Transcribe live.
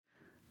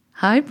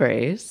Hi,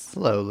 Brace.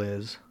 Hello,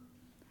 Liz.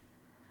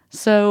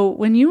 So,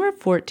 when you were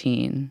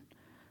 14,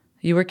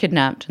 you were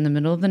kidnapped in the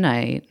middle of the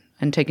night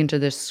and taken to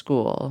this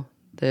school,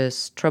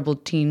 this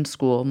troubled teen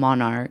school,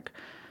 Monarch,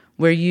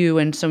 where you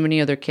and so many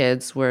other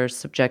kids were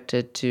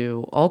subjected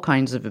to all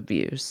kinds of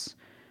abuse.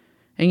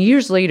 And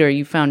years later,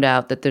 you found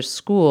out that this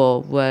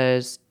school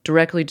was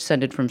directly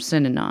descended from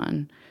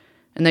Synanon,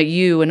 and that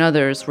you and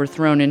others were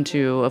thrown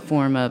into a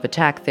form of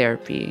attack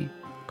therapy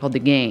called the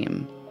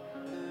Game.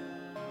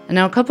 And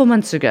now, a couple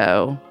months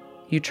ago,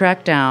 you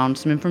tracked down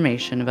some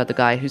information about the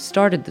guy who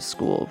started the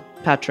school,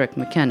 Patrick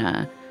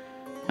McKenna,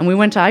 and we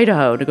went to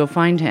Idaho to go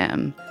find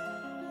him.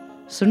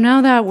 So now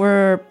that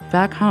we're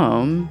back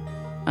home,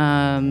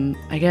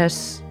 I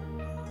guess,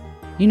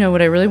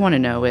 what I really want to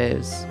know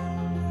is,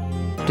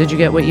 did you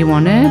get what you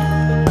wanted?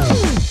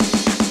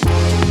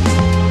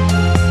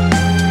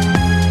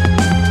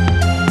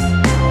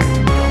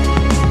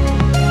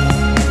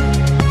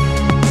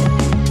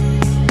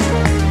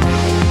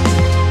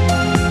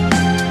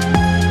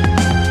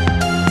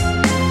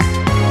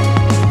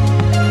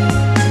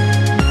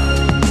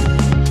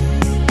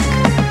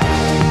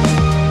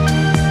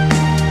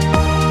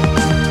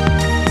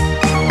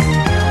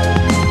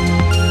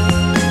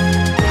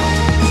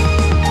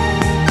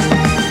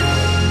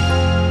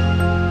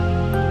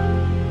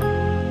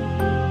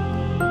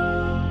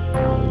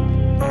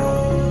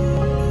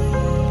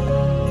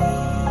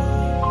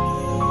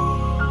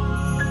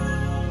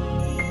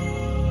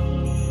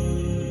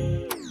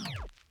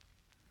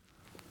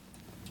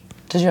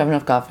 Did you have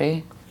enough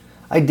coffee?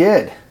 I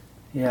did.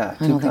 Yeah,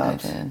 I don't think I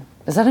did.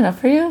 Is that enough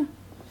for you?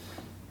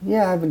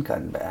 Yeah, I've been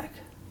cutting back.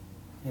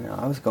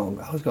 I was going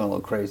a little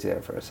crazy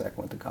there for a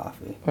second with the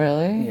coffee.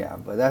 Really? Yeah,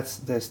 but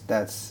that's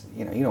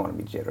you don't want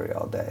to be jittery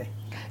all day.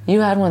 You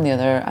had one the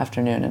other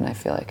afternoon, and I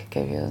feel like it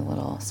gave you a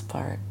little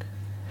spark.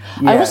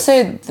 Yes. I will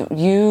say,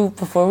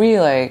 before we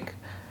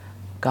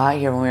got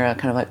here, when we were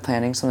kind of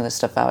planning some of this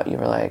stuff out, you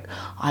were like,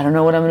 I don't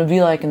know what I'm going to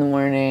be like in the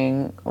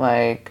morning,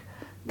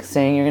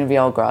 saying you're going to be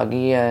all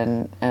groggy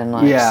and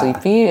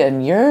sleepy,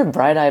 and you're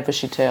bright-eyed,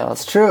 bushy-tailed.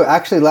 It's true.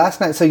 Actually, last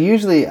night, so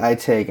usually I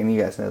take, and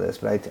you guys know this,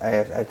 but I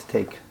have to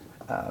take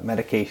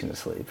medication to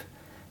sleep,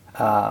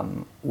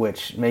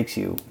 which makes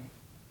you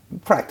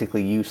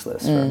practically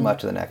useless for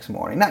much of the next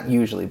morning. Not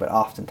usually, but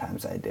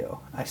oftentimes I do.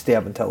 I stay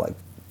up until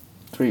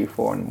 3 or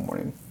 4 in the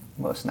morning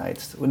most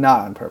nights,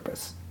 not on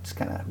purpose, just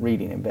kind of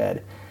reading in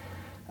bed.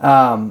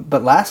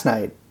 But last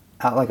night,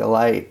 out like a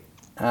light,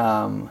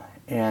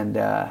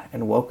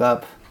 and woke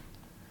up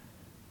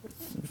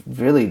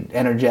really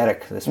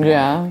energetic this morning.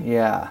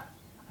 Yeah.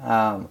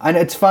 And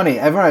it's funny.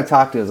 Everyone I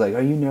talk to is like,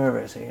 "Are you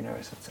nervous? Are you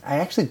nervous?" I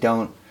actually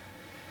don't.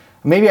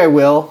 Maybe I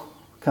will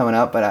coming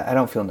up, but I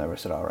don't feel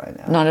nervous at all right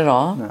now. Not at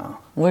all? No.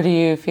 What do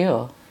you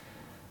feel?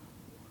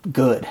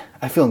 Good.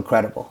 I feel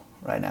incredible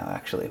right now,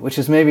 actually, which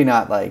is maybe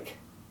not like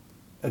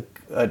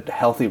a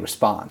healthy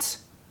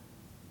response.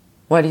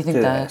 Why do you think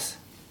that is?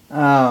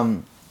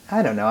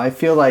 I don't know. I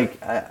feel like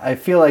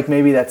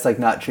maybe that's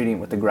not treating it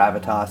with the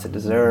gravitas it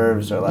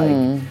deserves, or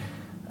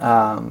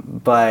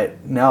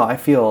but no, I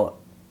feel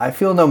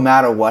no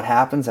matter what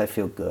happens, I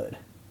feel good.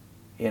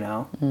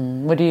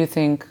 What do you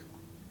think?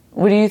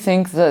 What do you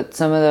think that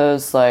some of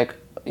those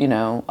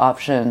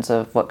options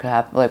of what could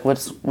happen?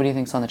 What do you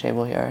think's on the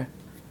table here?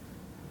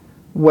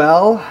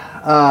 Well,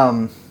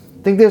 I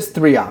think there's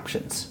 3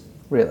 options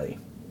really.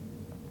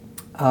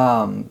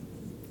 The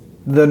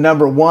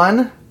number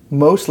one,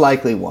 most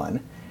likely one,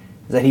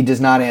 that he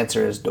does not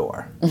answer his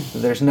door.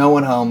 There's no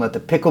one home at the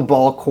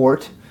pickleball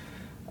court,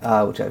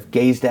 which I've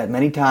gazed at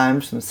many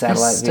times from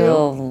satellite view. I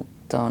still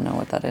don't know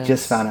what that is.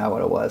 Just found out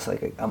what it was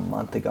a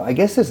month ago. I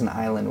guess there's an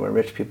island where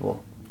rich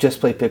people just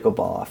play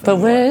pickleball often. But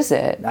what is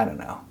it? I don't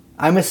know.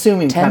 I'm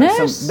assuming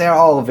tennis? They're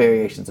all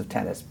variations of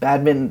tennis.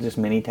 Badminton, just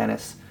mini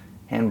tennis.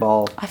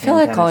 Handball. I feel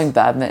like calling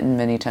badminton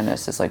mini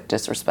tennis is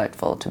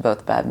disrespectful to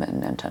both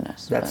badminton and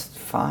tennis. That's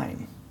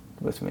fine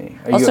with me.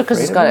 Also because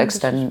it's got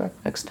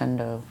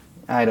extendo.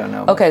 I don't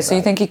know. Okay, so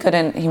you think he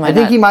couldn't? I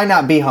think he might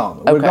not be home.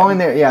 Okay. We're going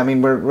there. Yeah, I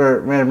mean,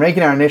 we're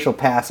making our initial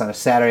pass on a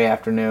Saturday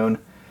afternoon.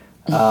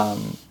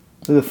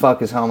 Who the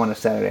fuck is home on a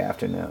Saturday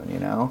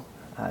afternoon?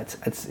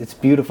 It's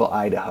beautiful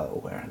Idaho,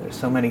 where there's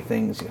so many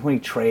things, so many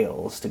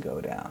trails to go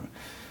down.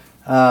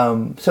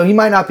 So he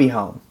might not be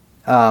home,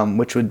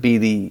 which would be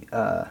the.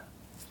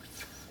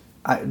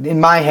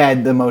 In my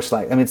head, the most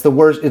likely. I mean, it's the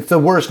worst. It's the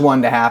worst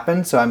one to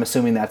happen. So I'm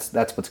assuming that's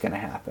what's going to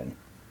happen.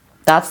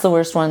 That's the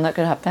worst one that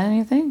could happen.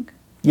 You think?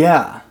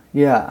 Yeah,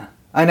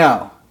 I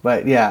know,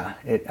 but yeah,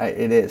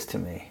 it is to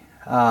me.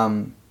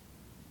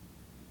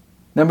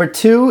 Number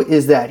 2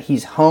 is that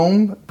he's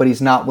home, but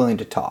he's not willing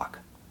to talk,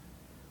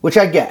 which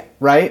I get,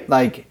 right?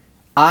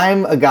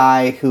 I'm a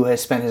guy who has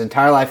spent his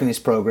entire life in these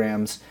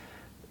programs.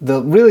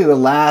 The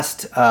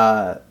last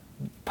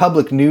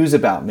public news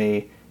about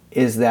me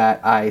is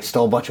that I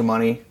stole a bunch of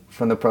money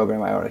from the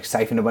program I owned.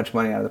 Siphoned a bunch of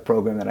money out of the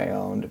program that I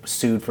owned. Was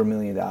sued for $1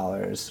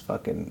 million.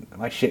 Fucking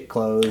my shit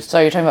closed. So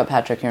you're talking about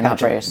Patrick. You're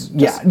Patrick, not Brace.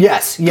 Yeah.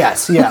 Yes.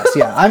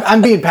 Yeah.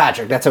 I'm being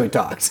Patrick. That's how he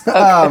talks.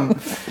 Okay.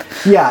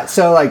 Yeah.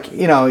 So like,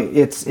 you know,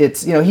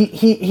 it's you know,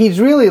 he's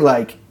really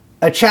like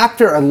a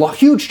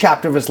huge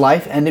chapter of his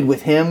life ended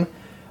with him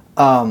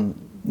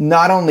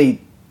not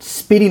only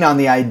spitting on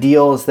the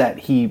ideals that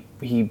he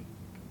you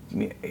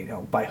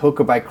know, by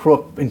hook or by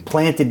crook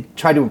tried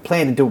to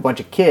implant into a bunch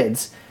of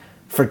kids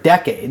for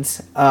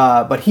decades,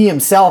 but he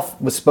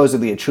himself was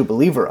supposedly a true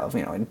believer of,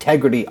 you know,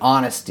 integrity,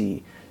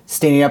 honesty,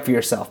 standing up for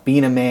yourself,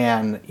 being a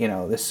man, you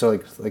know, this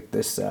sort of like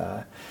this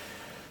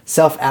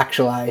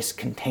self-actualized,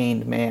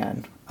 contained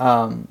man.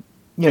 You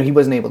know, he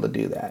wasn't able to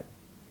do that.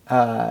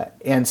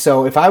 And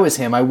so if I was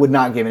him, I would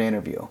not give an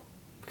interview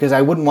because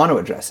I wouldn't want to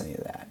address any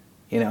of that.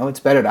 You know, it's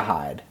better to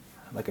hide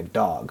like a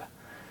dog.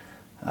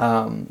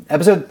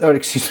 Episode,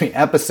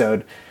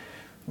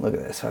 look at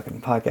this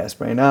fucking podcast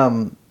brain.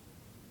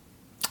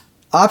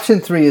 Option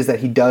 3 is that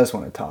he does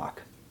want to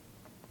talk.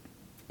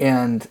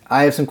 And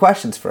I have some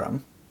questions for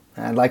him.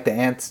 And I'd like to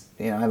answer,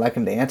 you know, I'd like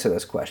him to answer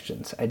those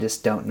questions. I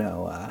just don't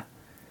know. I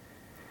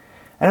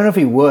don't know if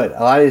he would.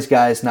 A lot of these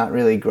guys not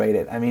really great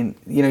at. I mean,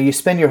 you know, you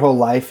spend your whole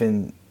life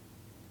in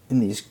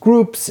these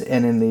groups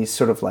and in these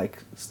sort of like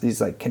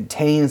these like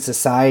contained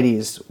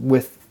societies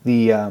with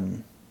the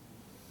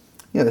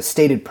you know, the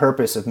stated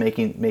purpose of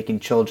making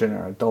children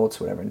or adults,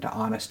 whatever, into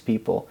honest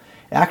people.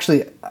 It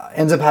actually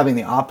ends up having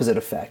the opposite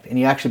effect, and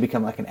you actually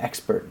become like an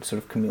expert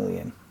sort of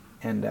chameleon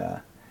and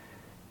a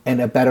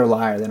better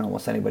liar than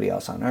almost anybody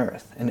else on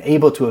earth, and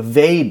able to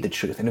evade the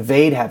truth and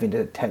evade having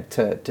to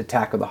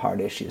tackle the hard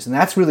issues. And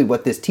that's really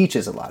what this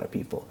teaches a lot of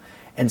people.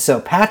 And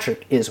so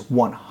Patrick is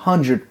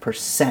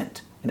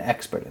 100% an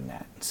expert in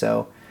that.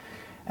 So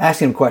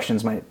asking him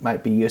questions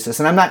might be useless.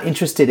 And I'm not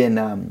interested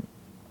in...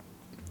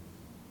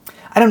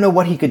 I don't know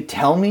what he could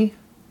tell me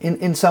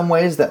in some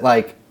ways that,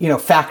 like, you know,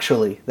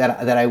 factually that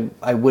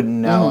I wouldn't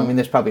know. I mean,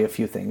 there's probably a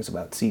few things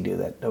about Sea-Doo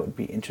that would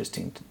be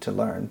interesting to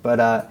learn.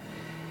 But,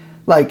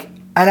 like,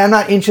 and I'm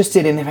not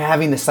interested in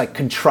having this, like,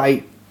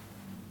 contrite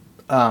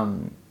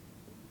public,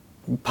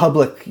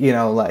 you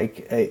know,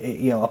 like,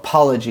 you know,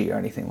 apology or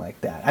anything like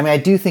that. I mean, I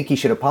do think he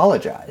should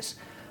apologize.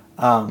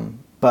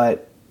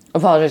 But...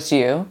 Apologize to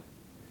you?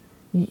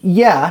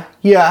 Yeah,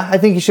 I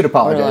think he should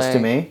apologize to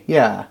me.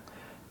 Yeah.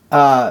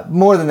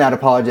 More than that,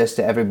 apologize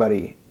to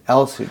everybody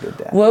else who did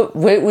that. What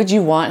would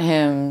you want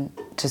him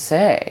to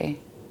say?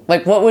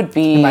 Like, what would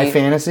be... In my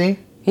fantasy?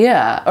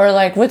 Yeah. Or,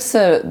 like, what's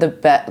the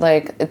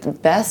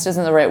best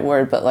isn't the right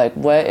word, but, like,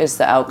 what is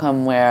the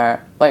outcome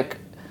where, like,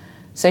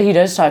 say he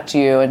does talk to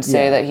you and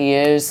say that he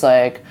is,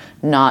 like,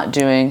 not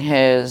doing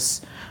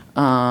his,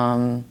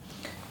 you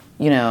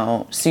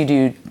know,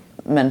 Sea-Doo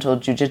mental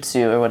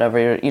jujitsu or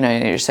whatever, you know,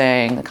 you're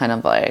saying, the kind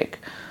of, like...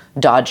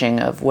 dodging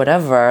of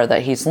whatever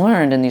that he's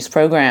learned in these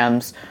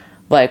programs,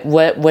 like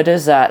what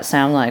does that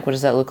sound like? What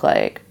does that look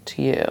like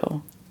to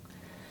you?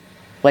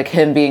 Like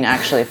him being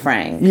actually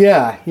frank.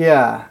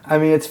 Yeah. I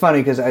mean, it's funny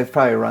because I've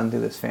probably run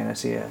through this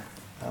fantasy an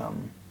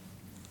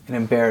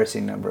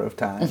embarrassing number of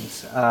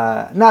times.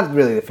 Not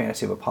really the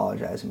fantasy of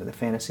apologizing, but the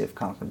fantasy of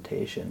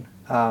confrontation.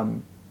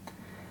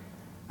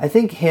 I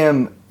think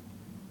him,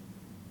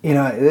 you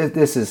know,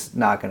 this is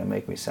not going to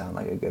make me sound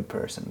like a good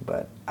person,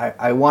 but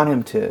I want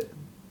him to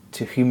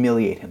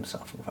humiliate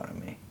himself in front of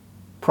me,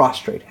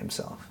 prostrate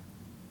himself.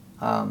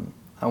 I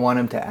want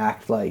him to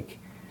act like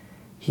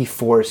he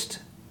forced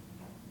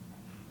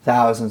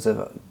thousands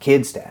of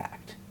kids to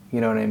act.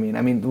 You know what I mean?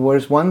 I mean,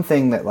 there's one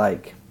thing that,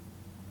 like,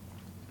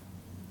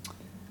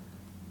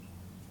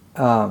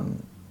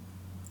 in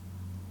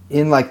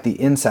like the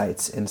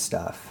insights and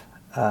stuff,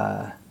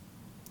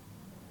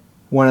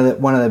 one of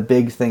the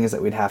big things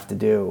that we'd have to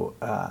do,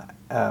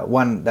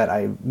 one that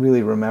I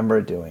really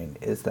remember doing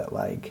is that,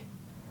 like,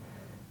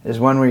 there's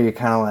one where you're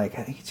kind of like,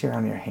 I think it's you're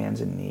on your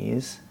hands and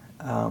knees,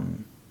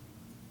 and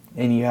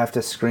you have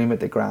to scream at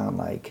the ground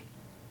like,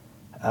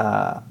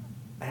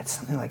 it's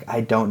something like,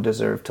 I don't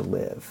deserve to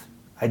live.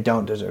 I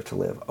don't deserve to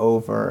live,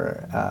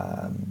 over,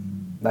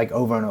 like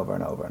over and over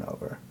and over and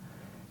over.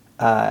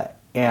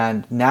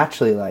 And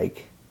naturally,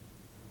 like,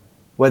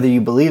 whether you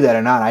believe that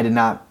or not,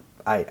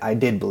 I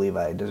did believe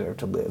I deserved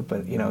to live,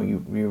 but, you know,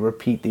 you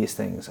repeat these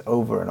things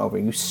over and over.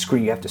 You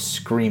have to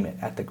scream it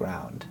at the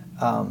ground.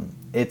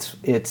 It's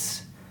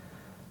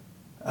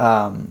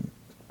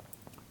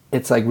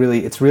like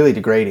it's really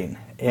degrading,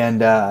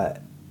 and I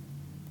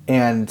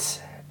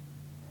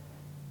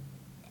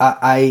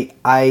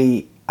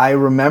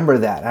remember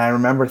that, and I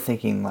remember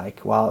thinking, like,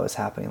 while it was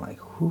happening, like,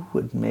 who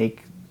would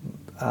make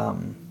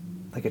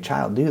like a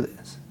child do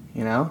this,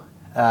 you know?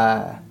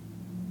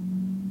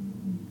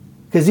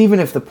 Because even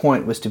if the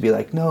point was to be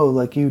like, no,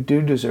 like, you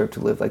do deserve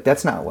to live, like,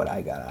 that's not what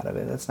I got out of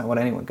it. That's not what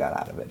anyone got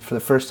out of it. For the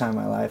first time in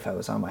my life, I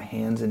was on my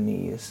hands and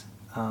knees,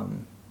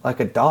 like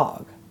a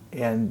dog,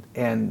 and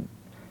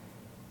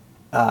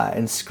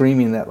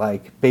screaming that,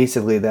 like,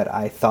 basically that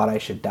I thought I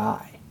should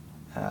die,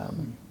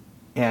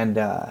 and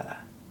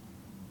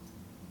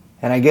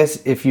And I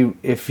guess if you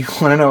want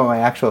to know what my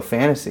actual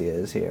fantasy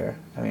is here,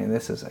 I mean,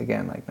 this is,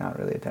 again, like, not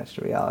really attached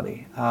to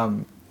reality.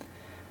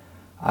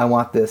 I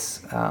want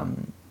this,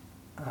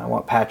 I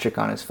want Patrick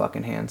on his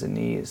fucking hands and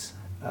knees,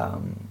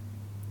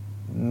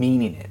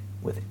 meaning it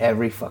with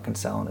every fucking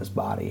cell in his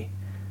body,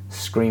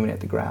 screaming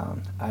at the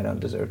ground, I don't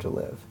deserve to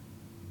live.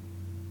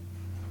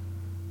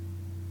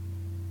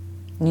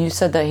 You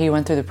said that he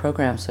went through the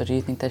program, so do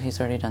you think that he's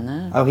already done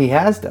that? Oh, he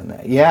has done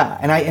that, yeah.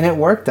 And it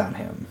worked on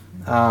him.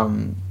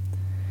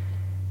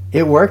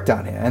 It worked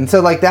on him. And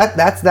so, like,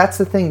 that's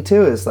the thing,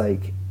 too, is,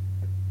 like,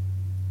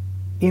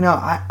 you know,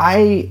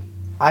 I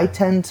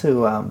tend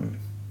to,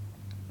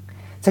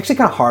 it's actually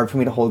kind of hard for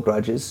me to hold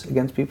grudges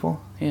against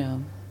people. Yeah.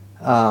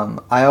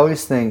 I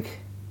always think,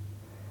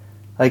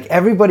 like,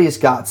 everybody's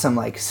got some,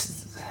 like,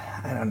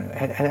 I don't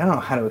know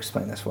how to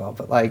explain this well,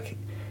 but, like,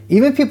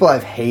 even people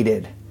I've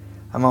hated,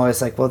 I'm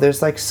always like, well,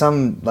 there's, like,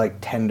 some, like,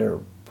 tender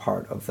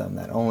part of them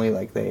that only,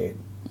 like, they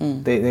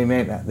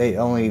may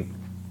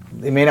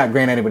not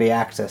grant anybody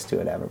access to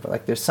it ever, but,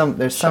 like, there's some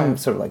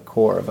sort of, like,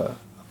 core of a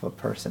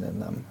person in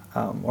them,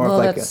 or well,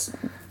 like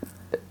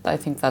I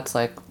think that's,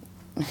 like,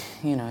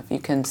 you know, if you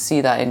can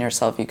see that in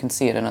yourself, you can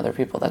see it in other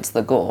people. That's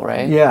the goal,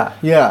 right?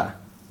 Yeah.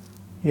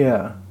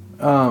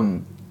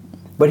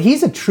 But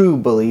he's a true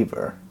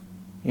believer,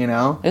 you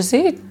know? Is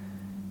he?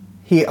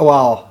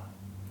 Well,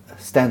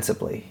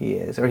 ostensibly he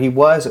is, or he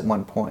was at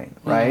one point,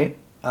 right?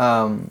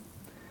 Mm-hmm.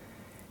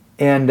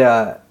 And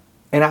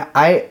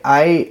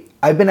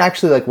I've been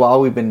actually, like, while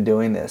we've been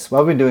doing this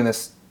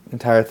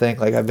entire thing,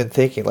 like, I've been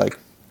thinking, like,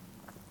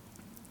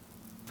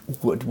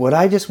 would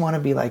I just want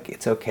to be like,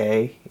 it's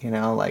okay, you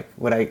know, like,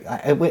 would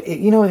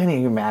you know, when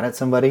you're mad at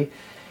somebody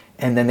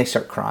and then they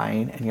start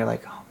crying and you're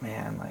like, oh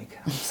man, like,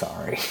 I'm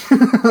sorry.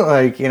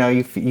 Like, you know,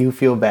 you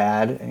feel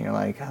bad and you're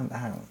like,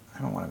 I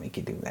don't want to make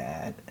you do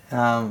that.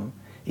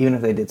 Even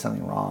if they did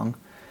something wrong.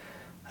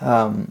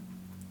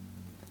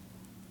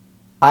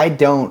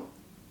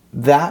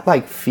 That,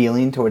 like,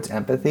 feeling towards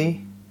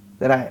empathy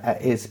that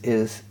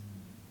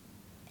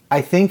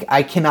I think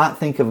I cannot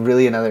think of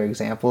really another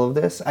example of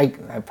this. I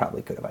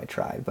probably could if I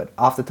tried, but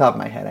off the top of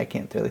my head, I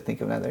can't really think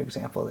of another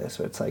example of this.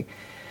 Where it's like,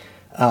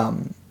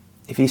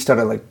 if he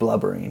started, like,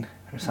 blubbering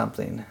or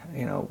something,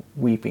 you know,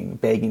 weeping,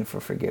 begging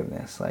for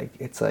forgiveness, like,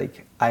 it's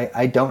like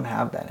I don't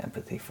have that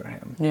empathy for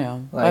him. Yeah,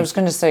 like, I was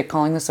going to say,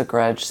 calling this a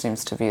grudge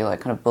seems to be, like,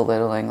 kind of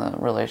belittling the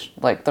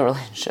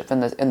relationship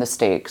and the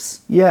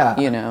stakes. Yeah,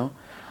 you know,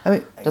 I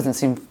mean, it doesn't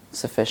seem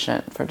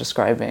sufficient for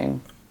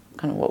describing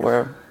kind of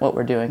what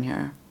we're doing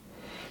here.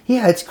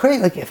 Yeah, it's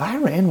great. Like, if I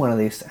ran one of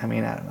these, I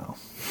mean, I don't know.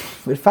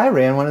 But if I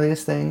ran one of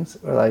these things,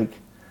 or, like...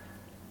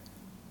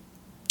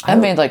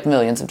 I've made, like,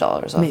 millions of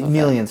dollars off of it.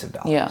 Millions of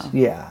dollars. Yeah.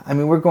 Yeah. I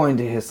mean, we're going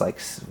to his,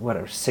 like,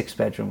 whatever,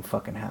 6-bedroom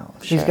fucking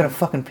house. Sure. He's got a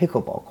fucking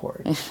pickleball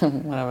court.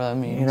 Whatever that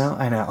means. You know?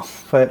 I know.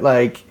 But,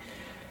 like,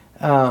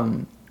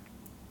 I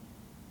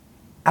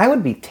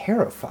would be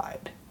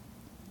terrified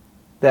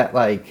that,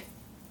 like,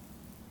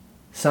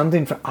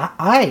 something from...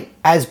 I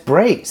as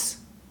Brace,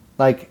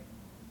 like...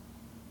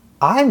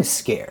 I'm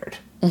scared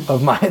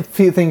of my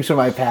few things from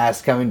my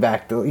past coming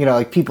back to, you know,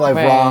 like, people I've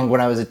wronged when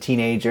I was a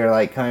teenager,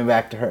 like, coming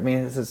back to hurt me.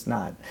 This is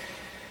not,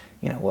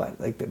 you know what,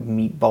 like, the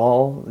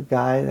meatball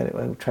guy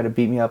that tried to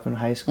beat me up in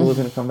high school is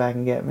going to come back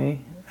and get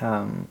me.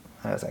 That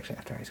was actually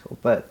after high school.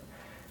 But,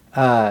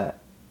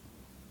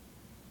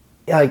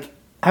 like,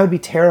 I would be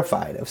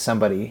terrified of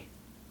somebody,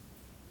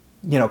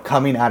 you know,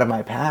 coming out of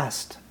my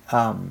past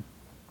to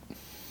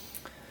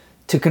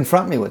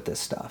confront me with this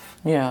stuff.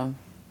 Yeah.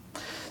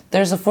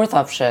 There's a fourth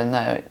option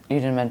that you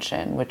didn't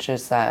mention, which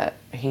is that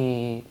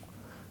he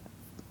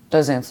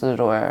does answer the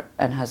door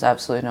and has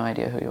absolutely no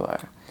idea who you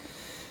are.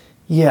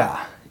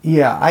 Yeah.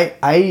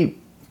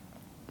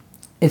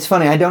 It's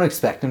funny, I don't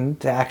expect him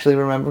to actually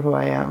remember who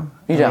I am.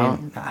 You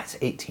don't? Nah, it's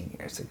 18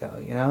 years ago,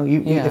 you know?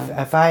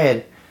 If I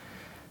had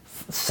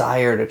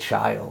sired a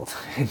child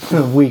in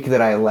the week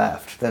that I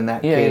left, then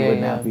that kid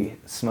would now be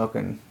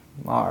smoking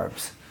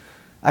Marbs.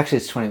 Actually,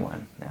 it's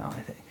 21 now,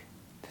 I think.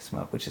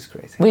 Smoke, which is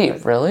crazy.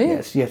 Wait, really?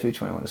 Yes, you have to be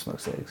 21 to smoke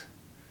cigs.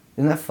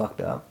 Isn't that fucked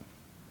up?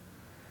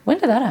 When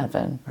did that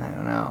happen? I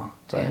don't know.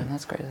 Damn,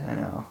 that's crazy. I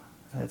know.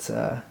 That's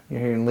you're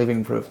hearing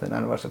living proof that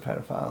none of us are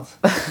pedophiles.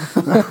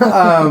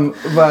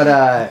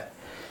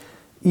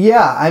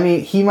 Yeah, I mean,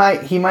 he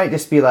might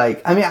just be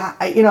like, I mean,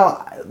 I you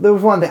know, there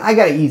was one thing, I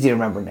got an easy to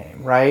remember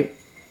name, right?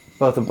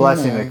 Both a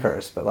blessing and a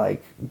curse, but,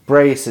 like,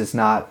 Brace is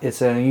not,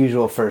 it's an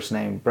unusual first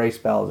name, Brace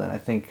Belden, I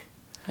think.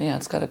 Yeah,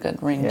 it's got a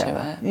good ring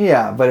to it.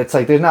 Yeah, but it's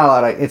like there's not a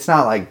lot of. It's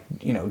not like,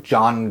 you know,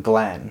 John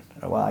Glenn.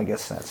 Well, I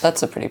guess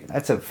that's a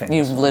famous.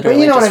 You literally.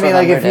 But you know just what I mean?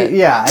 Like, if it.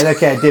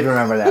 okay, I did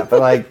remember that,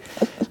 but, like,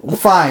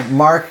 fine,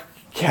 Mark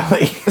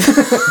Kelly,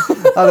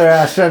 other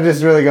astronaut. I'm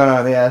just really going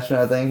on the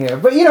astronaut thing here,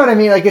 but you know what I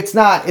mean? Like, it's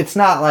not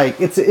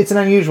like it's an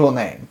unusual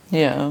name.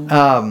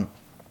 Yeah.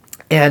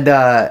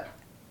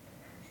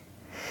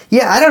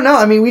 Yeah, I don't know.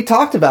 I mean, we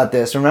talked about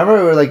this. Remember,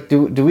 we were like,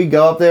 do we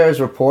go up there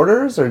as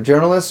reporters or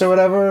journalists or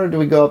whatever? Or do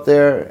we go up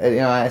there?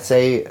 You know, I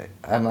say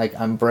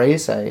I'm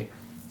Brace. I'm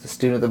a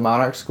student at the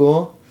Monarch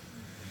School.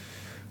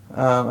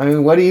 I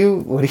mean, what do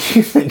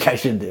you think I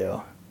should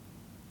do?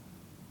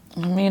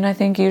 I mean, I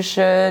think you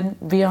should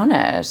be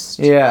honest.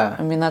 Yeah.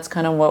 I mean, that's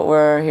kind of what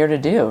we're here to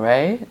do,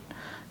 right?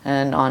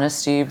 And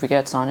honesty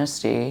begets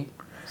honesty.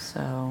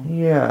 So,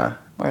 Yeah.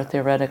 or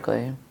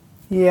theoretically.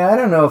 Yeah, I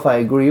don't know if I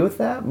agree with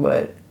that,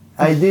 but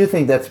I do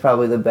think that's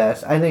probably the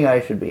best. I think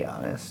I should be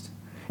honest.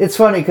 It's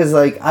funny because,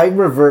 like, I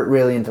revert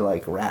really into,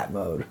 like, rat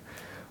mode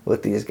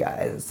with these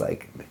guys. It's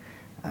like,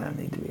 I don't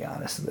need to be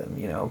honest with them,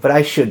 you know. But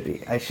I should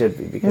be.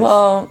 Because...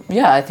 Well,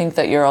 yeah, I think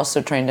that you're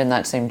also trained in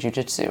that same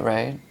jiu-jitsu,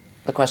 right?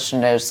 The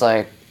question is,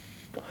 like...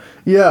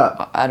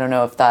 Yeah. I don't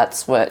know if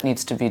that's what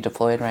needs to be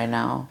deployed right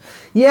now.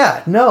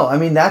 Yeah, no, I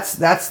mean, that's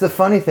the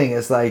funny thing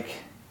is, like...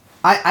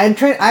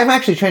 I'm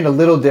actually trained a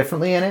little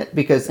differently in it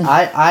because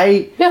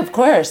I yeah, of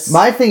course.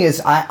 My thing is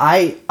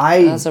I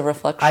as a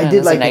reflection, I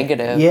did like a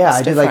negative.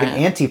 I did like an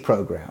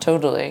anti-program.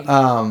 Totally.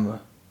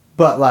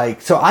 But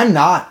like, so I'm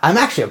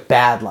actually a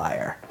bad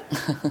liar,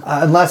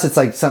 unless it's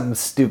like something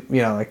stupid,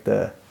 you know, like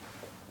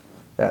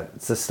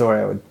that's the story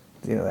I would,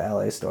 you know, the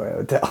LA story I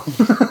would tell.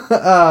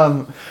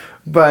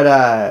 But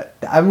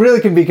I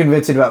really can be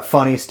convincing about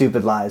funny,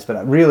 stupid lies.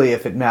 But really,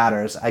 if it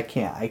matters, I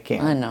can't.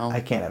 I know.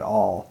 I can't at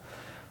all.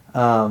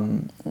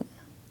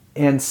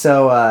 And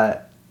so,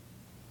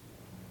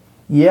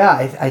 yeah,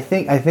 I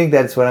think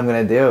that's what I'm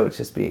gonna do.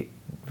 Just be.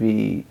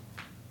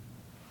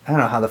 I don't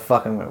know how the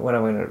fuck what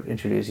I'm gonna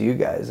introduce you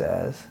guys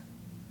as.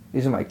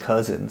 These are my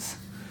cousins.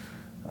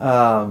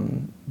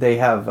 They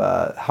have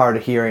hard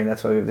of hearing.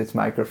 That's why we have these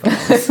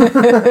microphones.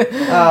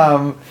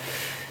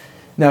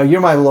 No,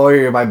 you're my lawyer.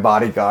 You're my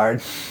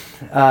bodyguard.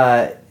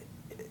 Yeah,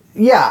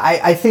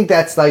 I think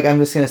that's like I'm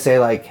just gonna say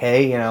like,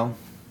 hey, you know,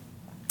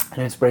 my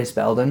name's Brace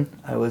Belden.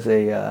 I was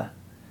a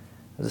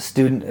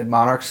student at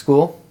Monarch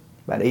School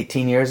about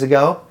 18 years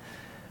ago.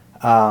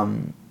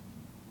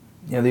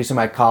 You know, these are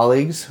my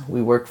colleagues.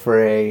 We work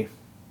for a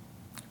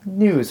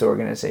news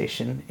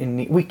organization.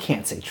 We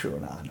can't say True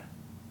Anon.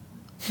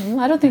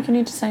 I don't think you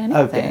need to say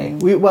anything. Okay.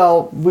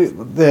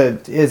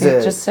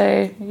 Just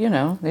say, you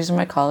know, these are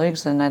my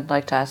colleagues, and I'd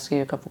like to ask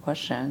you a couple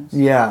questions.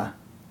 Yeah.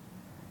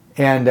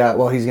 And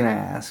well, he's gonna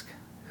ask,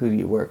 who do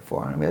you work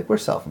for? And I'll be like, we're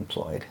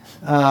self-employed.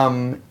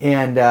 And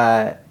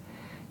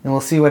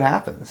we'll see what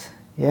happens.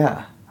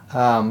 Yeah.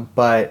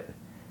 But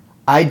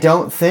I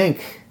don't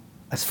think,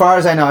 as far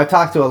as I know, I've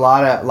talked to a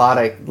lot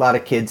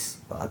of kids,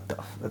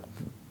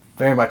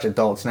 very much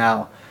adults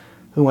now,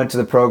 who went to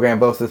the program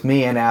both with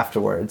me and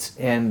afterwards.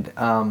 And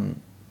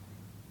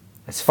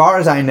as far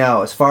as I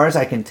know, as far as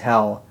I can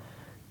tell,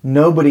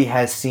 nobody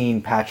has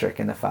seen Patrick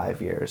in the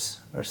 5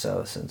 years or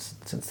so since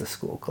the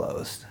school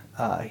closed.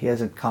 He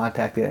hasn't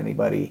contacted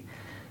anybody,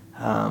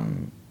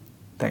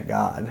 thank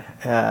God.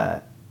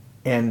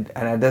 And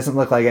it doesn't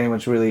look like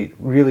anyone's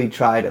really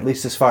tried, at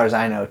least as far as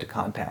I know, to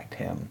contact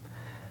him.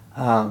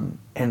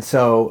 And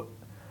so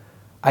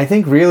I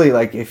think really,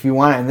 like, if you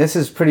want to, and this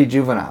is pretty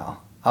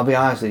juvenile, I'll be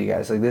honest with you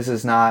guys, like, this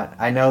is not,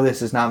 I know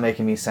this is not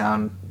making me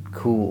sound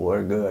cool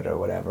or good or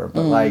whatever,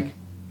 but like,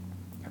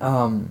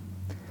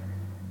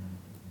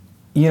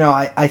 you know,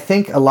 I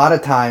think a lot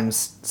of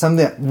times,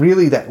 something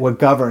that what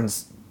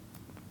governs,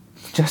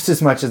 just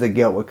as much as the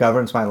guilt, what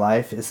governs my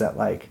life is that,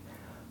 like,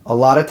 a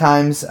lot of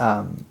times,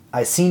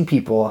 I've seen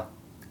people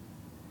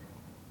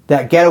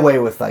that get away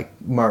with, like,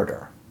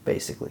 murder,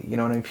 basically. You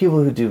know what I mean?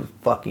 People who do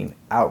fucking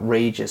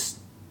outrageous,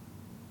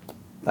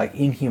 like,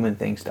 inhuman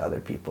things to other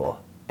people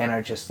and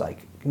are just,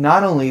 like,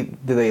 not only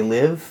do they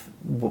live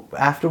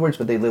afterwards,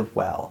 but they live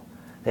well.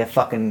 They have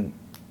fucking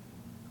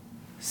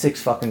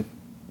 6 fucking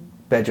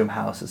bedroom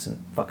houses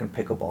and fucking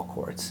pickleball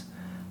courts.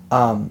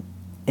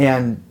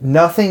 And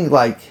nothing,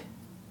 like,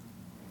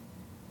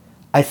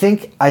 I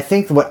think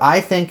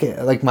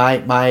like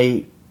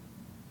my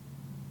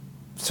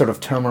sort of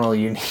terminal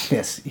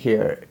uniqueness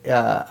here,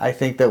 I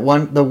think that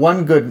the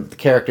one good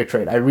character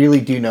trait I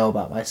really do know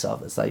about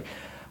myself is like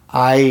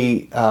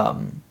I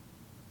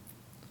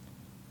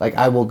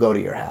will go to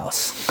your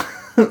house.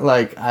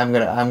 Like I'm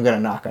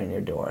gonna knock on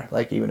your door,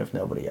 like even if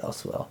nobody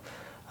else will,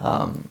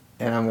 and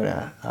I'm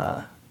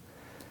gonna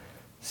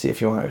see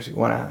if you want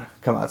to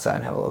come outside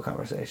and have a little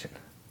conversation.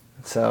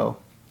 So,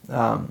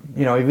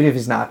 you know, even if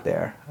he's not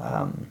there,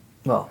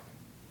 well,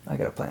 I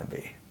got a plan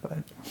B. But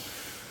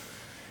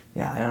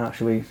yeah, I don't know.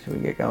 Should we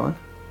get going?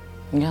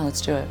 Yeah,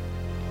 let's do it.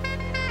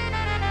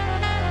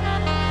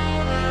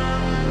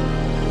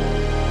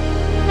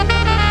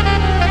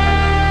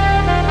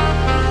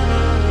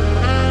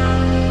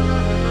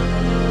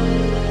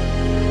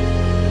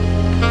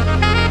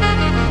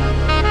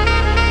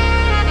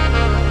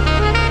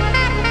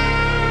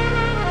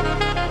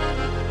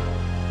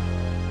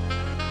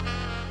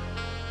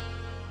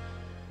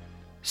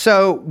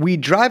 So we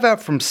drive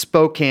out from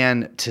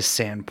Spokane to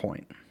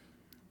Sandpoint.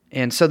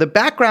 And so the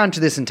background to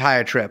this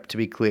entire trip, to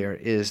be clear,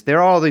 is there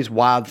are all these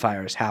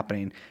wildfires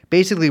happening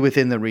basically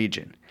within the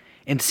region.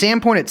 And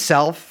Sandpoint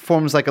itself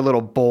forms like a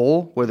little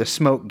bowl where the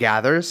smoke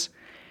gathers.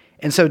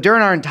 And so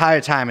during our entire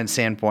time in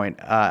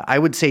Sandpoint, I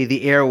would say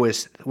the air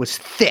was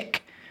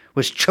thick,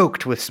 was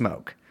choked with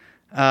smoke.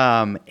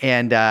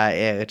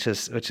 which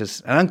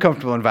is an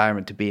uncomfortable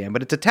environment to be in.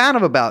 But it's a town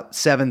of about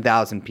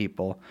 7,000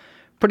 people,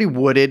 pretty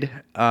wooded.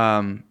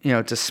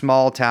 It's a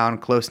small town,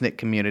 close-knit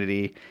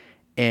community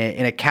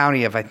in a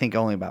county of, I think,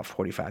 only about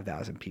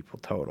 45,000 people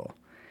total.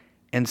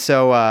 And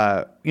so,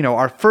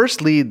 our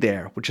first lead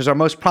there, which is our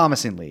most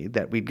promising lead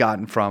that we'd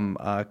gotten from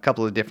a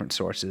couple of different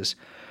sources,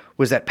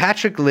 was that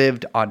Patrick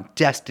lived on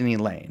Destiny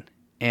Lane.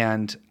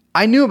 And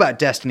I knew about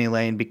Destiny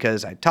Lane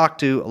because I talked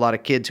to a lot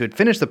of kids who had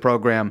finished the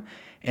program,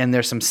 and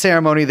there's some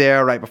ceremony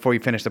there right before you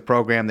finish the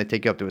program. They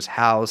take you up to his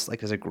house,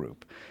 like as a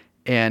group.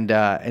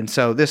 And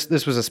so this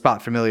was a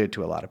spot familiar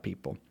to a lot of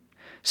people.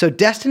 So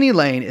Destiny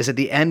Lane is at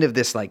the end of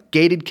this like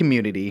gated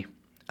community,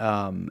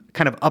 kind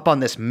of up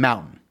on this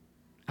mountain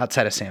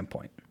outside of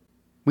Sandpoint.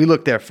 We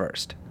looked there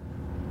first.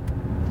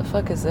 The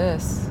fuck is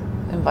this?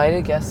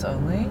 Invited guests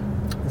only?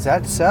 Is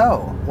that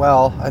so?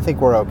 Well, I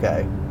think we're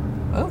okay.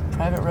 Oh,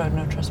 private road,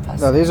 no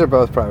trespassing. No, these are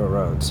both private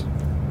roads.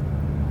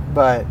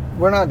 But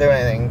we're not doing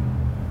anything.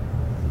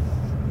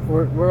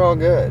 We're all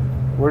good.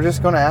 We're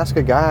just going to ask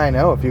a guy I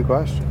know a few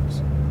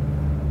questions.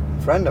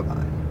 A friend of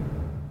mine.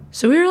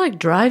 So we were like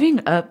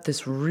driving up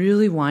this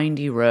really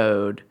windy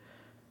road,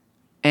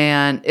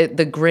 and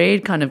the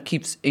grade kind of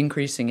keeps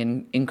increasing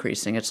and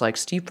increasing. It's like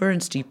steeper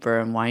and steeper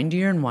and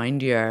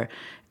windier.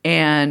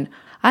 And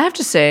I have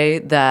to say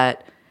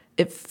that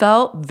it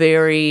felt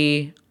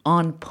very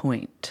on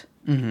point.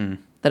 Mm-hmm.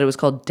 That it was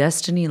called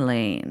Destiny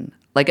Lane.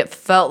 Like it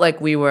felt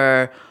like we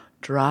were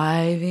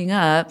driving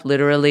up,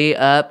 literally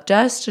up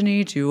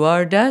Destiny to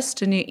our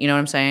destiny. You know what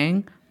I'm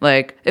saying?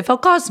 Like it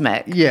felt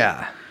cosmic.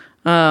 Yeah.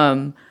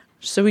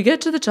 So we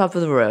get to the top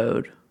of the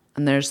road,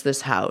 and there's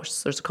this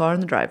house. There's a car in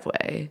the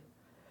driveway.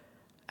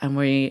 And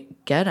we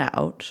get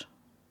out.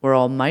 We're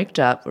all mic'd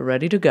up. We're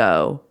ready to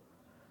go.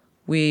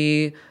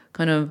 We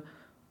kind of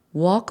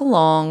walk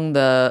along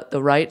the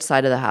right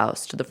side of the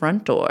house to the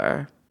front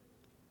door,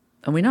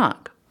 and we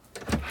knock.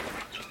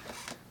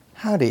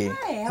 Howdy. Hi,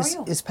 how are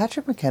you? Is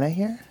Patrick McKenna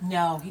here?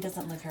 No, he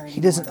doesn't live here anymore.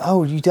 He doesn't?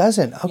 Oh, he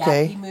doesn't?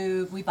 Okay. Yeah, he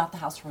moved. We bought the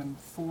house from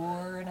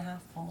 4.5,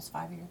 almost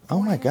 5 years. Oh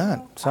my 4 years God.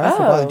 ago. Sorry for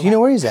bothering. Do you know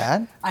where he's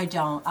at? I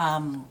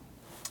don't.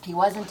 He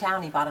was in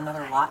town. He bought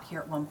another lot here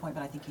at one point,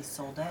 but I think he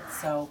sold it.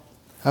 So,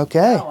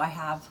 Okay. no, I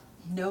have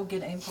no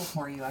good info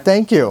for you.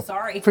 Thank you.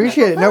 Sorry.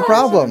 Appreciate it. No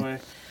problem.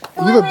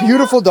 You have a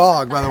beautiful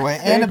dog, by the way,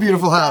 and a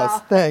beautiful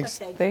house. Thanks.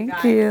 Thank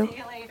guys. you. See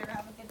you later.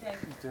 Have a good day.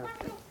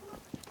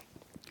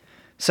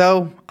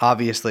 So,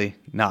 obviously,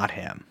 not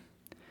him.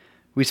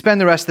 We spend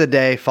the rest of the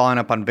day following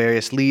up on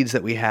various leads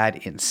that we had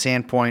in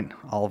Sandpoint,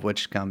 all of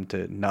which come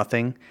to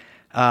nothing,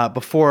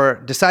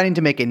 before deciding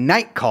to make a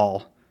night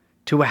call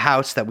to a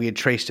house that we had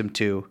traced him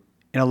to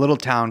in a little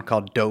town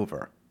called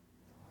Dover.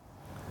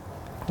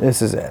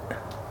 This is it.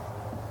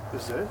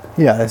 This is it?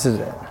 Yeah, this is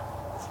it.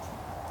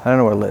 I don't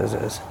know where Liz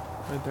is.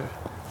 Right there.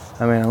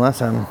 I mean,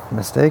 unless I'm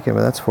mistaken,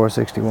 but that's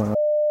 461.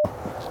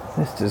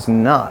 This does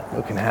not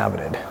look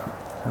inhabited.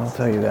 I'll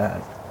tell you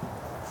that.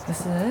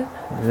 This is it?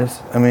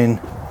 I mean,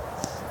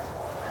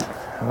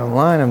 if I'm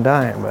lying, I'm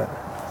dying, but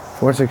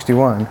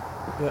 461. Yeah.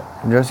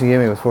 The address you gave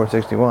me was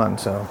 461,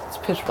 so. It's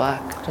pitch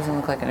black. Doesn't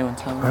look like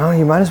anyone's home. Oh,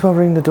 you might as well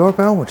ring the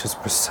doorbell, which is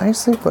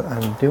precisely what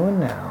I'm doing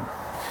now.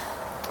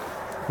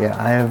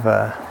 Yeah, I have,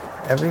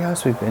 every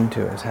house we've been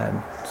to has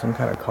had some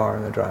kind of car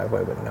in the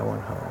driveway, but no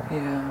one home.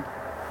 Yeah.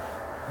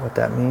 What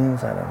that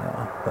means, I don't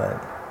know,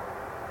 but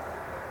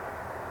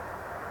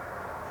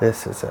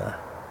this is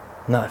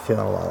not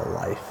feeling a lot of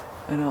life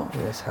I don't.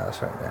 in this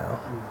house right now.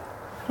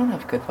 I don't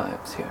have good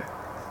vibes here.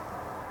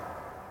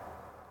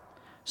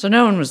 So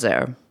no one was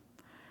there.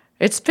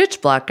 It's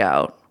pitch black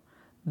out.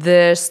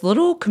 This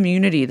little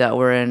community that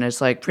we're in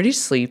is like pretty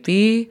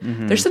sleepy.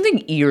 Mm-hmm. There's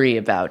something eerie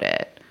about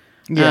it.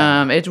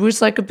 Yeah. It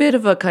was like a bit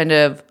of a kind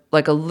of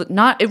like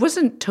it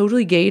wasn't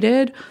totally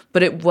gated,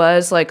 but it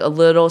was like a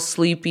little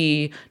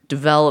sleepy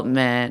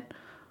development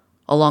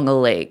along a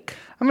lake.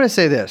 I'm going to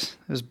say this.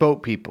 There's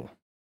boat people.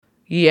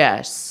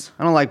 Yes.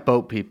 I don't like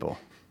boat people.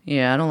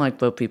 Yeah, I don't like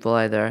boat people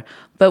either.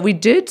 But we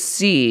did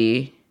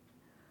see,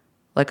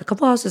 like a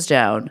couple houses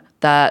down,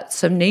 that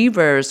some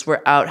neighbors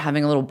were out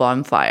having a little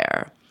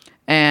bonfire.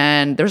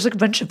 And there was like a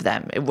bunch of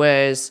them. It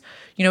was,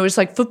 it was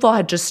like football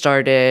had just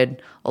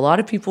started. A lot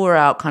of people were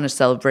out kind of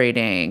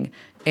celebrating.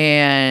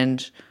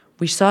 And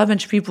we saw a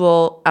bunch of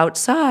people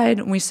outside,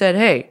 and we said,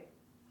 hey,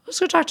 let's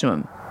go talk to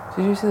them.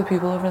 Did you see the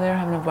people over there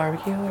having a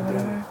barbecue or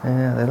whatever?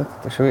 Yeah, they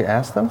look. Should we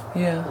ask them?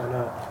 Yeah. Why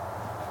not?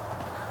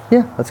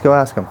 Yeah, let's go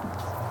ask them.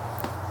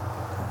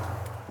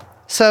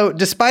 So,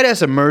 despite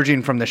us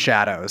emerging from the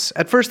shadows,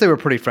 at first they were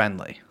pretty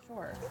friendly.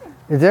 Sure.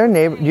 Is there a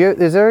neighbor?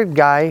 Is there a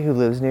guy who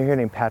lives near here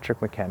named Patrick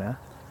McKenna,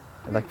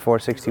 at like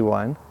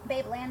 461?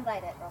 Babe,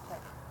 landlight it real quick.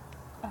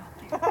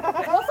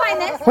 We'll find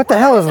this. What the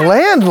hell is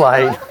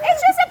Landlight?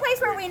 It's just a place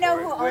where we know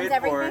who owns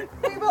everything.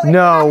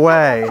 No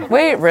way.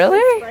 Wait,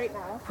 really? Right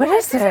now. What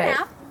is Just an it?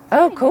 app.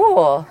 Oh,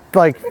 cool.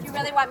 Like, You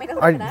really want me to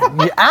look it up?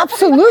 yeah,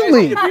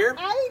 absolutely. Beer?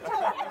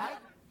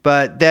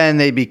 But then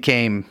they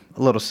became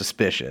a little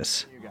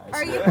suspicious.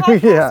 Are you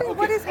podcasting? Yeah.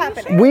 What is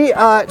happening? We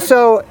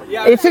so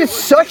it's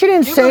such an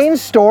insane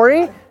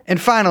story And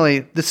finally,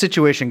 the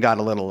situation got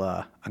a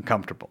little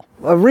uncomfortable.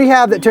 A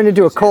rehab that turned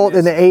into a cult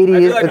in the 80s. I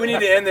feel like we need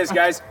to end this,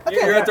 guys.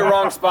 You're at the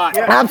wrong spot.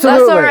 Absolutely.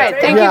 That's all right.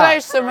 Thank you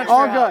guys so much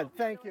All for your good. help.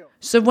 Thank you.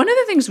 So one of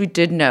the things we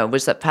did know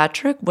was that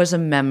Patrick was a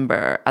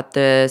member at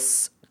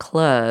this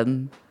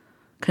club,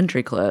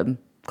 country club,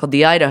 called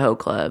the Idaho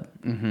Club.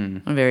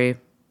 Mm-hmm. A very,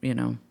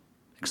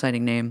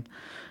 exciting name.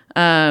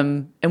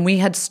 And we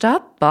had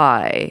stopped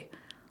by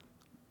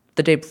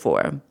the day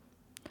before,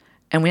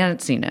 and we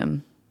hadn't seen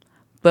him.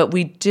 But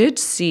we did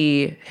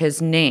see his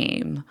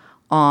name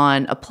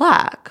on a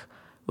plaque,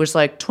 which was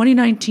like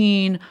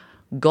 2019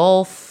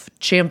 golf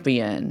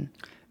champion.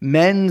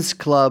 Men's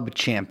club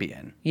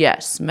champion.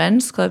 Yes,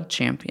 men's club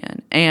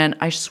champion. And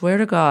I swear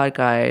to God,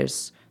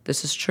 guys,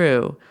 this is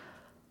true.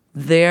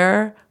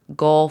 Their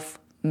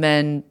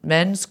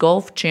men's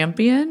golf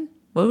champion.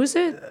 What was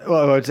it?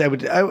 Well,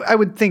 I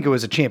would think it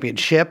was a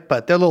championship,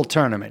 but their little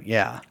tournament,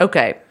 yeah.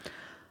 Okay.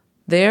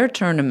 Their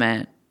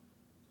tournament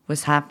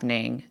was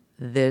happening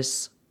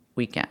this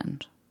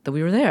weekend that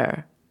we were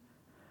there.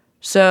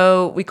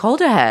 So we called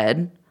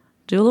ahead,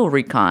 do a little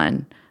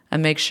recon,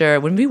 and make sure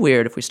it wouldn't be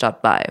weird if we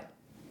stopped by.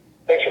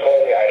 Thanks for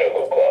calling the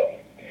Idaho Club.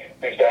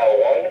 Please dial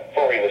 1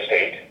 for real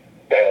estate,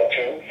 dial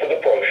 2 for the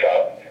pro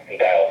shop, and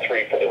dial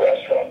 3 for the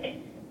restaurant.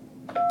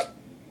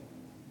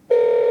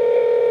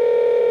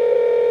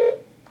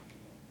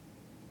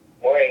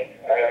 Morning,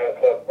 Idaho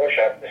Club Pro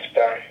Shop. This is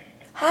Don.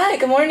 Hi,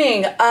 good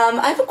morning.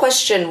 I have a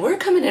question. We're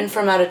coming in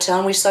from out of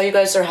town. We saw you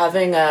guys are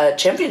having a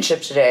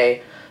championship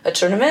today, a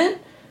tournament.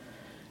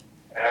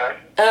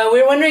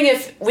 We were wondering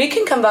if we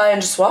can come by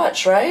and just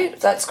watch, right? If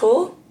that's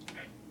cool?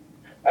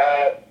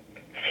 Yeah,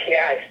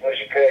 I suppose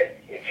you could.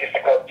 It's just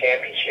a club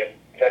championship.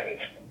 Nothing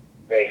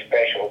very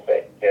special,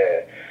 but,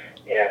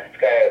 it's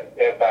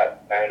got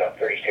about,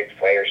 36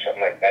 players,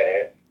 something like that in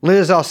it.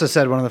 Liz also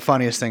said one of the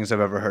funniest things I've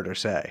ever heard her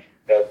say.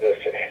 They'll do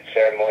a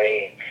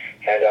ceremony,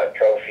 hand out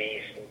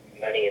trophies,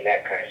 money, and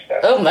that kind of stuff.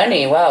 Oh,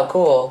 money. Wow,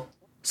 cool.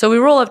 So we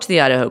roll up to the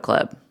Idaho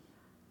Club.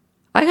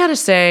 I gotta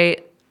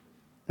say,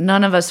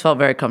 none of us felt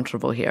very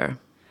comfortable here.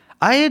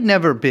 I had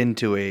never been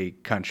to a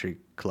country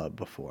club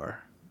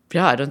before.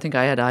 Yeah, I don't think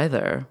I had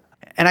either.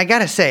 And I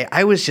gotta say,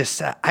 I was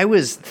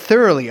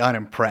thoroughly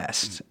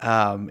unimpressed.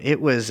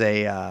 It was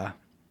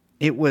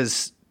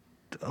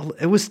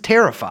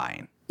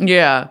terrifying.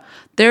 Yeah,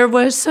 there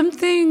was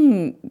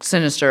something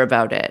sinister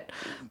about it.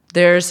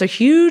 There's a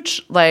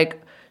huge,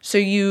 so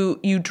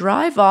you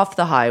drive off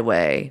the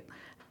highway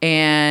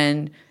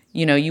and,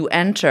 you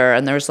enter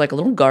and there's a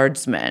little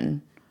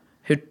guardsman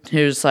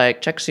who's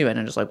checks you in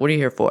and is like, what are you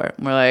here for?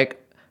 And we're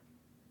like,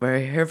 we're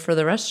here for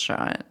the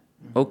restaurant.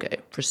 Okay,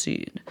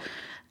 proceed.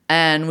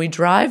 And we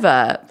drive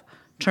up,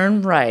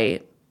 turn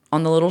right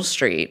on the little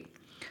street,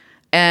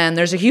 and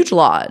there's a huge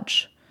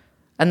lodge.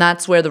 And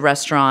that's where the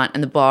restaurant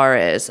and the bar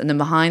is. And then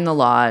behind the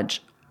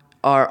lodge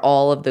are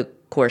all of the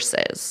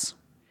courses.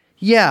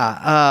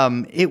 Yeah,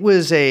 it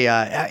was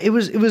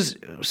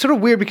sort of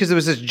weird because there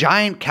was this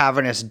giant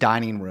cavernous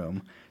dining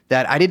room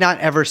that I did not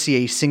ever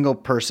see a single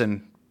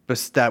person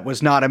that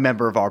was not a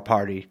member of our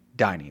party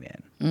dining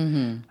in.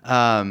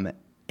 Mm-hmm.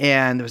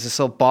 And there was this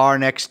little bar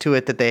next to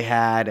it that they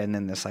had, and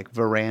then this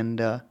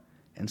veranda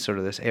and sort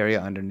of this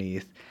area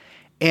underneath.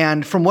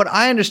 And from what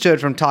I understood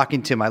from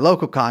talking to my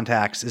local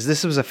contacts is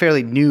this was a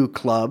fairly new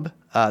club,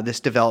 this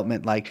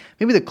development.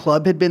 Maybe the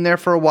club had been there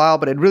for a while,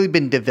 but it had really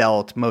been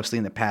developed mostly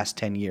in the past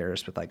 10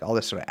 years with all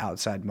this sort of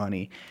outside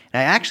money.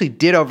 And I actually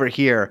did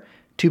overhear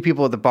two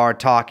people at the bar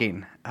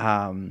talking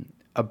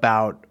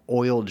about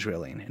oil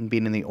drilling and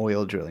being in the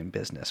oil drilling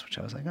business, which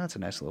I was like, oh, that's a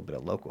nice little bit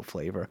of local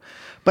flavor.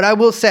 But I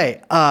will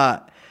say,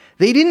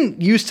 they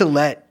didn't used to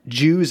let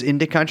Jews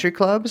into country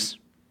clubs.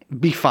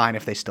 Be fine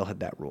if they still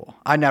had that rule.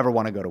 I never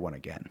want to go to one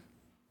again.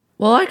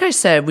 Well, like I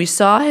said, we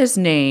saw his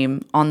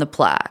name on the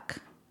plaque,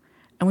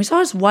 and we saw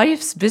his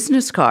wife's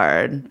business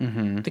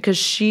card because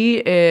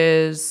she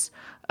is,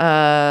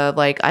 I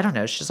don't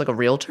know, she's a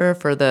realtor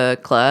for the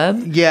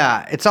club.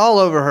 Yeah, it's all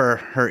over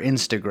her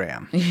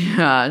Instagram.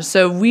 Yeah,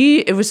 so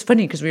it was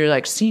funny because we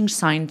were seeing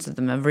signs of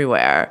them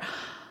everywhere,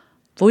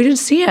 but we didn't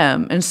see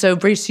him. And so,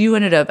 Brace, you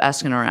ended up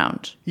asking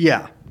around.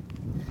 Yeah.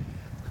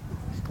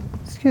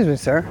 Excuse me,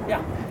 sir.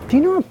 Yeah. Do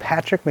you know a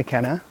Patrick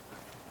McKenna?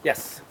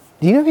 Yes.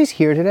 Do you know if he's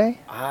here today?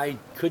 I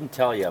couldn't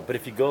tell you, but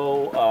if you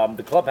go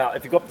the clubhouse,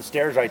 if you go up the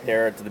stairs right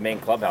there to the main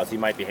clubhouse, he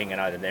might be hanging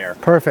out in there.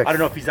 Perfect. I don't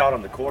know if he's out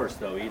on the course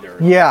though either.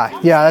 Yeah,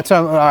 that's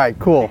all right,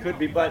 cool. Could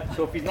be, but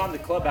so if he's not in the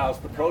clubhouse,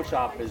 the pro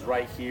shop is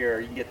right here.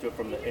 You can get to it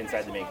from the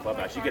inside the main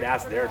clubhouse. You could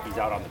ask there if he's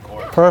out on the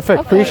course.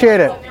 Perfect, appreciate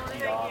it.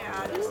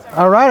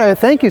 All right,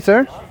 thank you,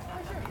 sir.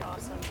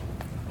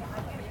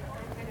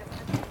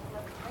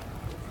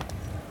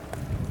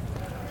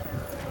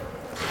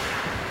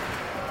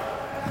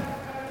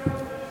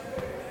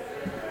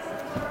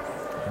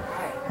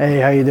 Hey,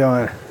 how you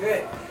doing?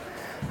 Good.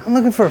 I'm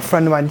looking for a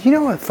friend of mine. Do you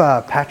know if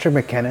Patrick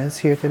McKenna is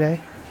here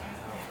today?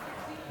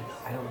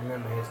 I don't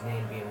remember his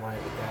name being one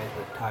of the guys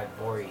with Todd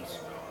Voorhees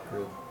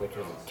group, which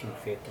was at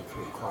 2:50,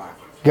 3 o'clock.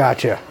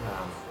 Gotcha.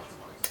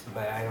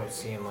 but I don't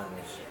see him on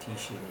this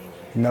T-sheet anywhere.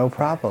 No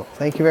problem.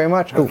 Thank you very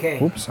much. Okay.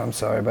 Oh, oops, I'm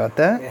sorry about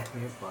that. Yeah,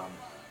 no problem.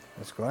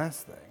 This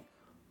glass thing.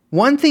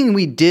 One thing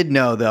we did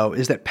know, though,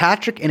 is that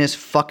Patrick and his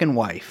fucking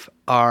wife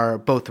are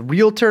both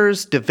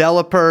realtors,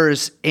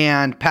 developers,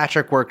 and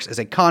Patrick works as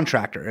a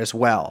contractor as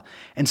well.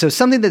 And so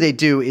something that they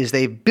do is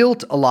they've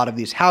built a lot of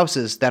these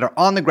houses that are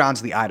on the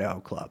grounds of the Idaho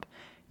Club.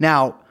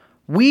 Now,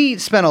 we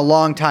spent a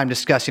long time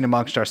discussing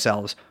amongst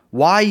ourselves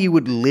why you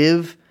would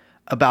live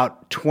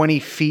about 20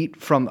 feet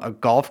from a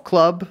golf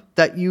club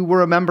that you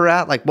were a member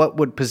at. Like, what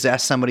would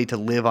possess somebody to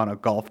live on a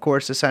golf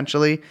course,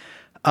 essentially?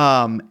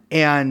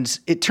 And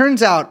it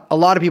turns out a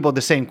lot of people had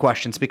the same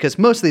questions because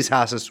most of these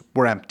houses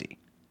were empty.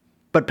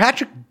 But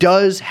Patrick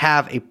does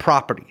have a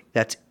property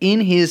that's in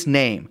his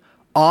name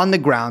on the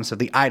grounds of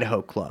the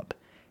Idaho Club.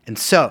 And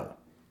so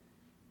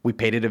we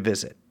paid it a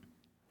visit.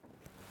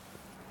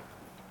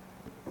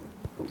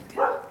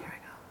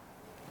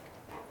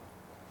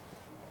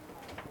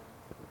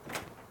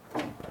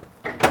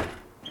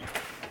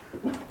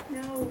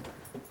 No.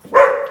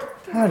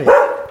 Howdy.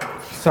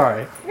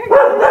 Sorry. Is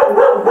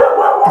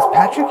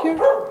Patrick here?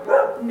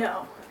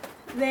 No.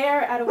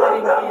 They're at a wedding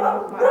in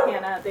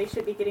Montana. They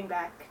should be getting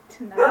back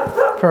tonight.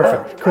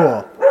 Perfect.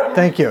 Cool.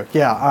 Thank you.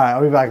 Yeah, all right.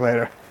 I'll be back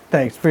later.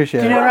 Thanks.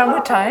 Appreciate Do you it. know around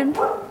what time?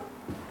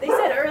 They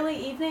said early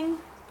evening,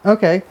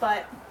 Okay.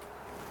 but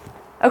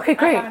Okay, I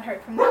great. haven't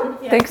heard from them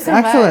yet. Thanks so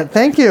much. Excellent.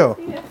 Thank you.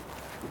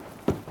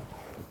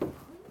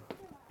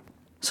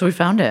 So we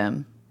found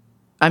him.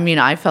 I mean,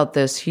 I felt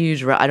this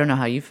huge I don't know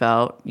how you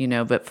felt,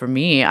 but for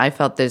me, I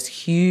felt this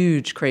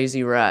huge,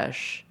 crazy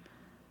rush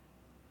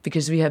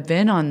because we had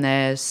been on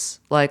this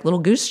like little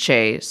goose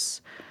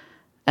chase.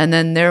 And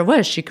then there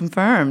was, she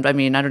confirmed. I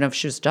mean, I don't know if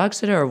she was a dog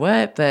sitter or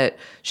what, but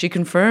she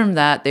confirmed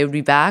that they would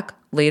be back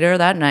later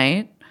that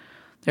night.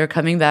 They were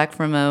coming back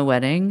from a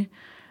wedding.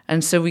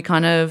 And so we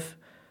kind of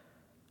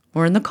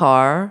were in the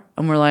car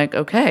and we're like,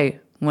 okay,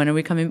 when are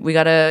we coming? We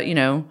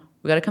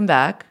gotta come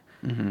back.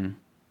 Mm-hmm.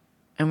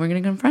 And we're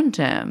going to confront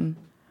him.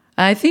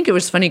 And I think it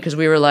was funny because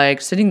we were like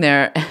sitting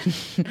there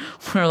and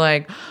we're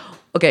like,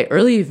 okay,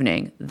 early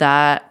evening.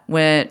 That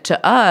went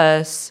to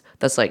us,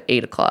 that's like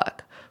 8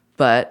 o'clock.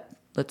 But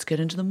let's get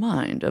into the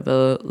mind of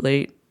a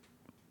late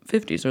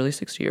 50s, early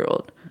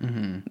 60-year-old.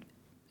 Mm-hmm.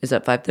 Is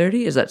that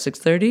 5:30? Is that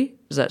 6:30?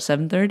 Is that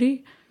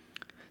 7:30?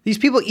 These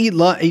people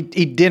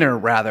eat dinner,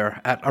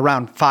 rather, at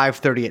around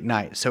 5:30 at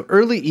night. So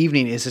early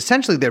evening is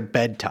essentially their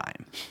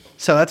bedtime.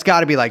 So that's got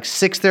to be like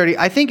 6:30.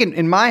 I think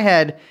in my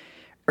head,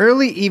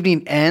 early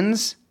evening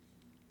ends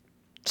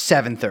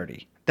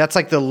 7:30. That's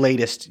like the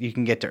latest you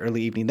can get to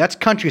early evening. That's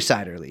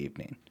countryside early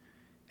evening.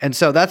 And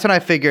so that's when I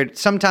figured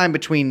sometime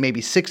between maybe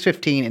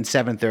 6:15 and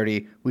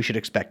 7:30, we should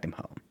expect him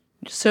home.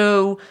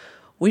 So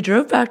we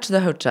drove back to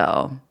the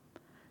hotel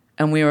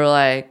and we were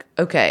like,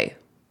 okay,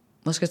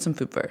 let's get some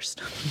food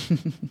first.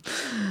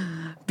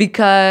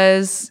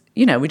 Because,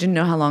 we didn't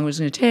know how long it was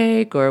going to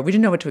take or we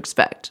didn't know what to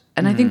expect.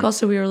 And I think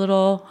also we were a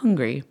little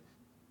hungry.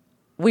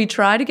 We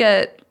tried to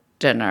get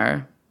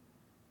dinner,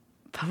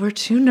 but we're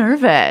too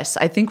nervous.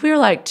 I think we were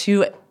like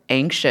too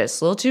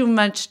anxious, a little too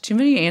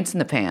many ants in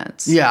the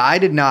pants. Yeah, I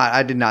did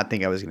not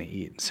think I was going to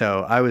eat.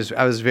 So I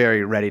was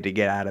very ready to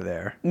get out of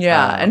there.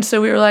 Yeah, and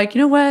so we were like,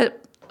 you know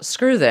what?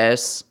 Screw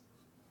this.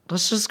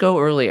 Let's just go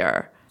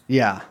earlier.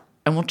 Yeah.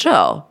 And we'll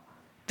chill.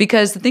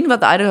 Because the thing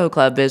about the Idaho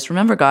Club is,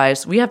 remember,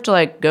 guys, we have to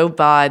like go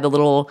by the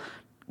little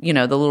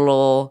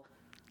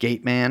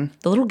Gate man.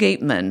 The little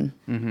gateman.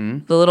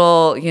 Mm-hmm. The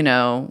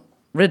little,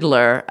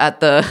 Riddler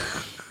at the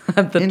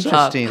at the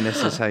Interesting. top.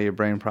 This is how your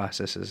brain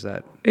processes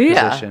that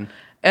position.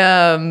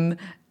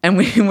 And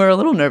we were a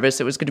little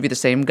nervous it was going to be the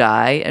same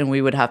guy, and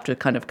we would have to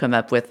kind of come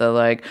up with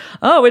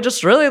we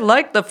just really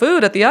like the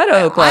food at the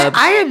Idaho Club.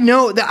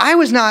 I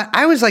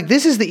was like,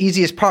 this is the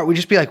easiest part. We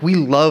just be like, we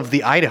love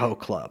the Idaho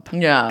Club.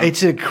 Yeah.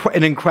 It's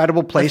an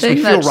incredible place. We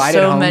feel that right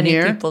at home so many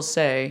here. people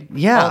say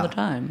Yeah. all the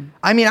time.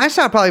 I mean, I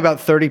saw probably about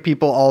 30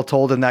 people all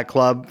told in that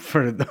club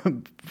for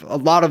a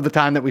lot of the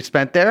time that we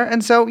spent there.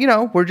 And so,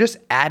 we're just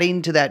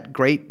adding to that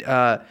great,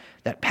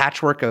 that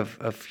patchwork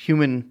of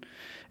human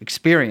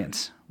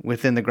experience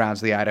within the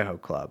grounds of the Idaho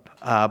Club.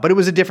 But it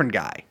was a different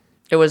guy.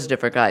 It was a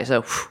different guy,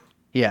 so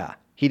Yeah,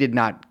 he did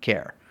not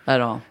care.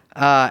 at all.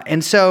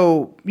 And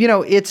so,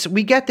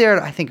 we get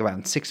there, I think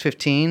around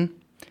 6:15,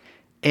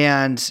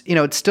 and,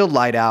 it's still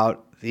light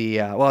out.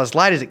 As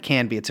light as it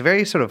can be. It's a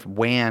very sort of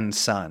wan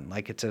sun.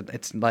 Like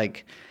it's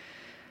like,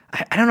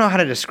 I don't know how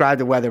to describe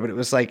the weather, but it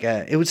was like,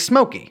 it was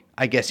smoky,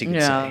 I guess you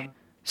could say.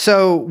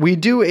 So we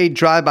do a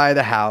drive-by of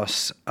the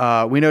house.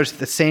 We notice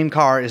the same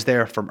car is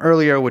there from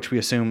earlier, which we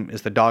assume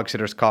is the dog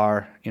sitter's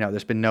car.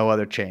 There's been no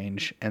other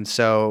change. And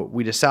so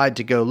we decide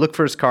to go look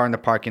for his car in the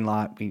parking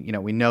lot.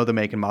 We know the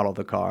make and model of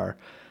the car.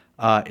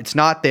 It's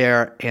not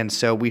there. And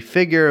so we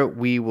figure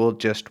we will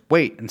just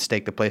wait and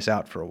stake the place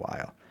out for a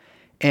while.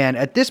 And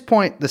at this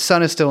point, the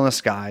sun is still in the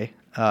sky.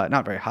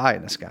 Not very high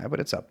in the sky, but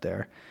it's up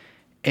there.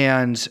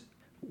 And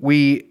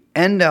we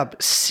end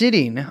up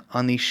sitting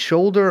on the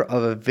shoulder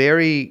of a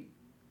very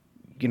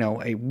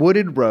a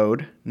wooded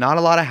road, not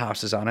a lot of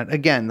houses on it.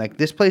 Again, like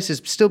this place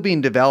is still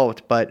being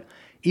developed, but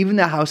even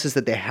the houses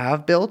that they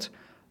have built,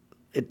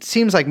 it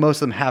seems like most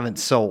of them haven't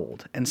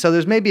sold. And so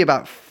there's maybe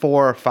about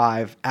 4 or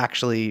 5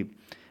 actually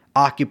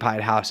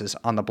occupied houses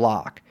on the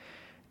block.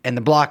 And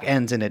the block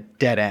ends in a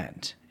dead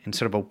end, in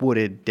sort of a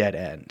wooded dead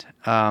end.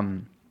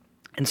 And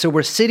so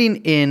we're sitting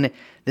in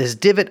this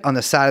divot on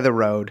the side of the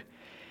road,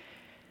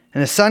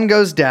 and the sun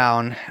goes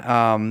down.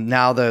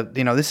 Now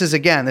this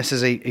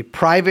is a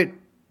private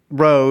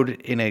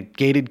road in a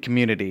gated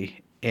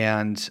community,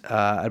 and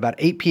at about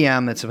 8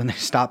 p.m. that's when they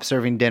stop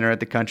serving dinner at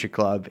the country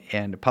club,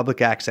 and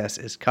public access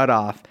is cut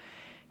off.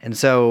 And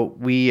so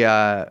we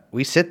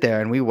sit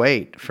there and we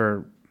wait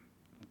for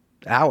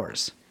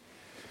hours.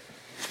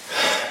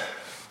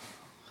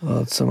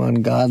 Well, it's some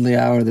ungodly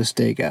hour of the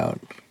stakeout.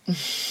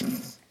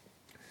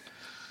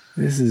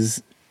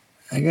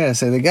 I gotta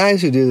say, the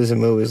guys who do this in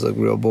movies look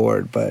real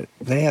bored, but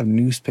they have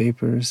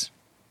newspapers,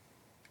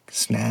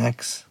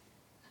 snacks.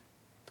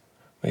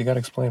 Well, you gotta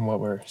explain what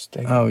we're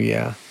staking. Oh,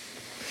 yeah.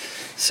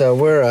 So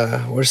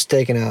we're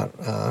staking out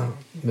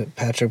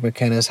Patrick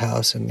McKenna's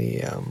house in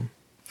the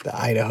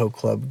Idaho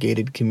Club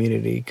gated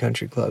community,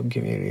 country club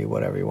community,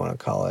 whatever you want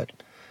to call it.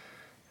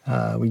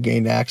 We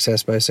gained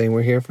access by saying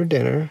we're here for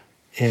dinner,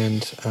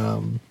 and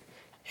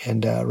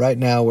right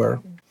now we're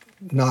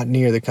not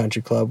near the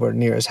country club. We're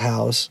near his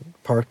house,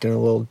 parked in a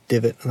little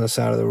divot on the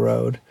side of the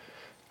road,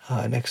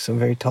 next to some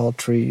very tall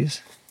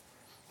trees,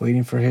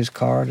 waiting for his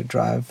car to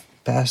drive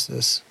past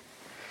this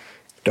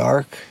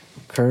dark,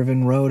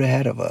 curving road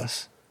ahead of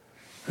us.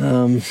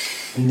 So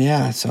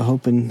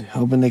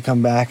hoping they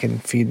come back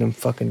and feed them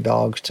fucking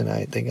dogs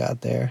tonight they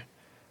got there.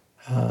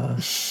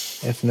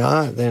 If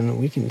not, then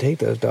we can take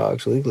those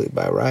dogs legally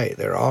by right.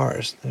 They're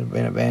ours. They've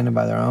been abandoned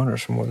by their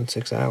owners for more than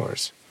 6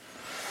 hours.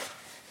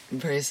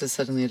 Brace has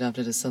suddenly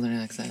adopted a southern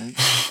accent,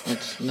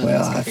 which none Well,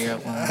 of us can figure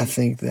out why. I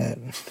think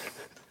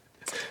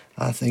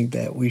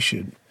that we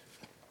should.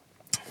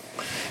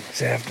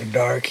 It's after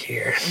dark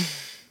here.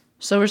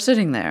 So we're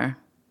sitting there.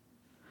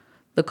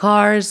 The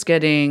car is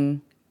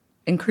getting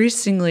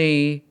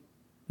increasingly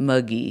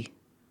muggy,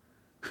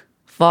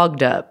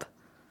 fogged up,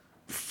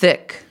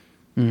 thick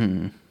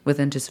with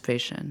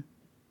anticipation.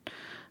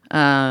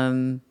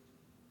 There's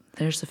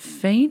a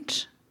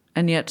faint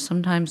and yet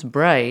sometimes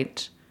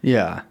bright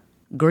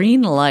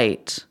green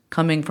light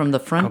coming from the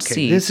front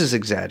seat. This is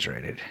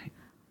exaggerated.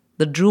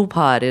 The jewel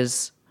pod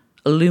is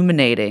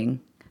illuminating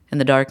in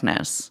the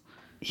darkness.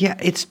 Yeah,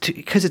 it's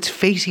because it's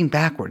facing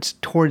backwards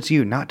towards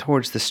you, not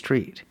towards the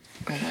street.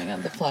 Oh my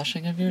God, the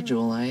flashing of your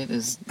jewel light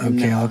is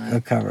Okay, not...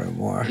 I'll cover it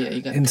more. Yeah,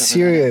 you gotta In cover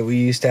Syria, that. what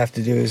you used to have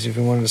to do is if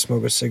you wanted to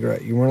smoke a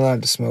cigarette, you weren't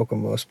allowed to smoke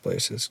in most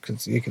places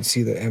because you could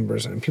see the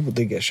embers, and people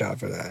did get shot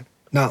for that.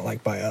 Not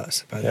like by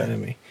us, by the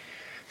enemy.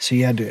 So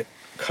you had to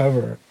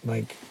cover,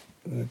 like,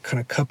 kind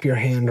of cup your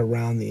hand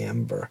around the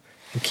ember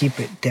and keep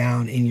it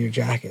down in your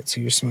jacket so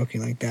you're smoking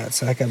like that.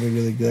 So that got me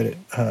really good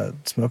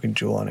at smoking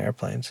jewel on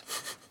airplanes.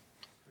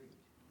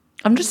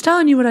 I'm just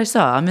telling you what I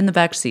saw. I'm in the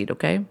back seat,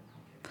 okay?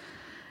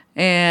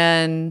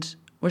 And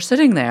we're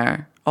sitting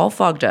there, all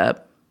fogged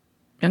up.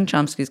 Young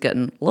Chomsky's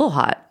getting a little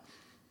hot,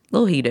 a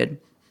little heated.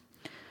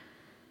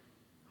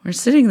 We're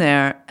sitting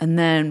there, and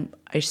then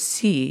I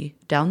see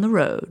down the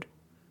road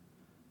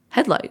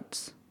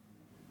headlights.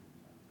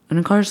 And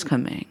a car's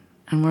coming.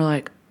 And we're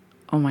like,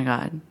 oh my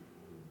God,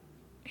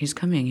 he's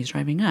coming. He's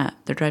driving up.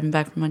 They're driving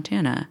back from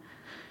Montana.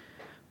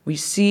 We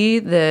see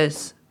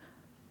this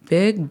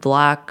big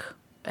black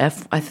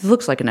it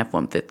looks like an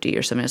F-150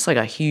 or something. It's like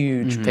a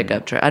huge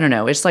pickup truck. I don't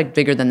know. It's like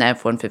bigger than the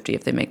F-150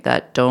 if they make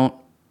that. Don't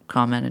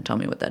comment and tell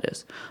me what that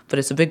is. But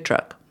it's a big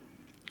truck.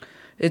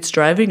 It's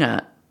driving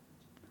up.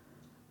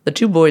 The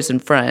two boys in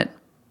front,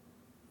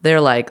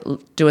 they're like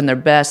doing their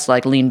best,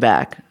 like lean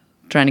back,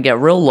 trying to get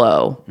real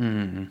low.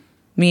 Mm-hmm.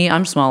 Me,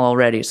 I'm small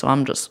already, so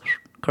I'm just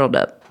curled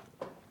up.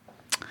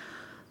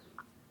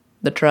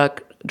 The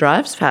truck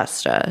drives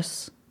past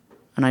us,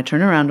 and I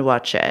turn around to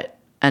watch it,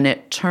 and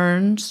it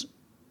turns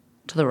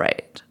to the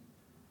right.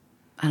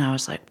 And I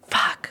was like,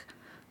 fuck,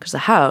 because the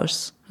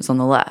house is on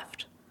the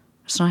left.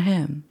 It's not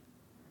him.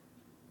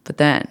 But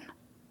then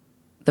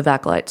the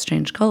backlights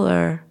change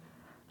color,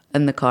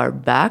 and the car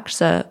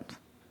backs up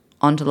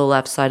onto the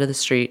left side of the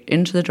street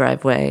into the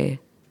driveway,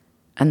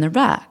 and they're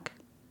back.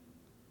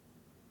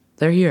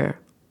 They're here.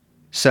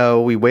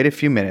 So we wait a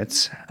few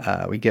minutes,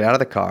 we get out of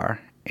the car,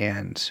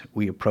 and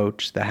we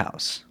approach the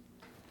house.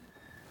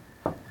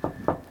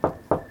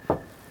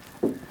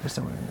 There's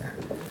someone in there.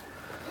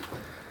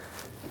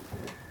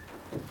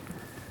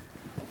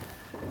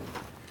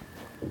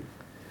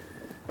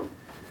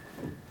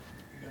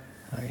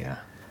 Oh, yeah.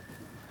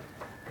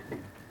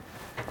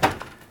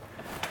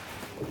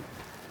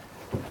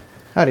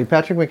 Howdy,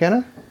 Patrick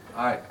McKenna?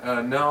 Hi.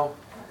 No.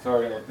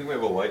 Sorry, I think we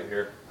have a light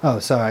here. Oh,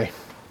 sorry.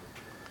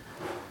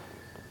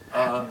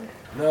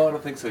 No, I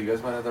don't think so. You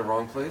guys might have the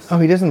wrong place. Oh,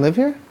 he doesn't live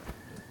here?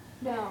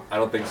 No. I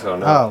don't think so,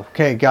 no. Oh,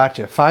 okay,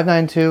 gotcha.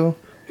 592.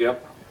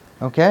 Yep.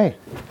 Okay.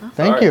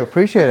 Thank All you. right.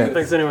 Appreciate it.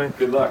 Thanks anyway.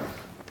 Good luck.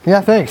 Yeah,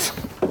 thanks.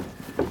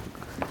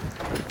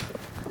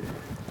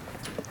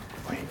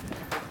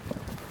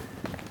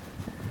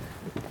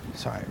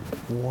 Sorry,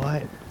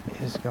 what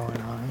is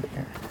going on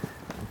here?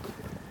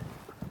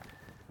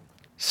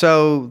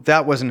 So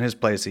that wasn't his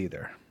place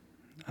either.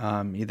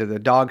 Either the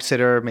dog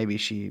sitter, maybe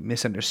she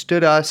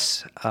misunderstood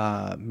us,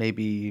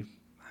 maybe,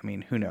 I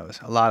mean, who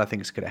knows? A lot of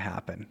things could have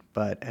happened.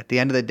 But at the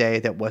end of the day,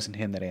 that wasn't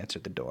him that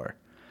answered the door.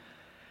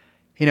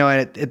 You know,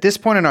 and at this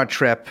point in our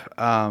trip,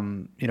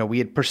 you know, we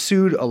had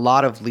pursued a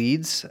lot of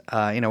leads.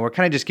 You know, we're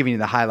kind of just giving you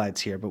the highlights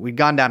here, but we'd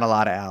gone down a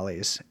lot of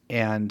alleys,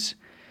 and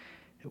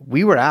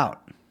we were out.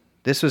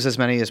 This was as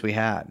many as we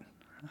had.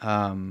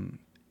 And,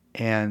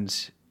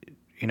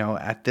 you know,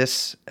 at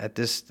this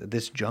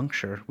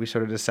juncture, we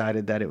sort of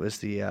decided that it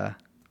was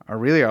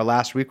our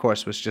last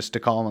recourse was just to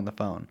call him on the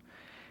phone.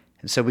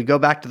 And so we go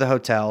back to the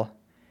hotel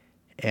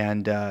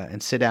and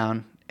sit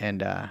down,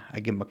 and I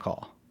give him a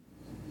call.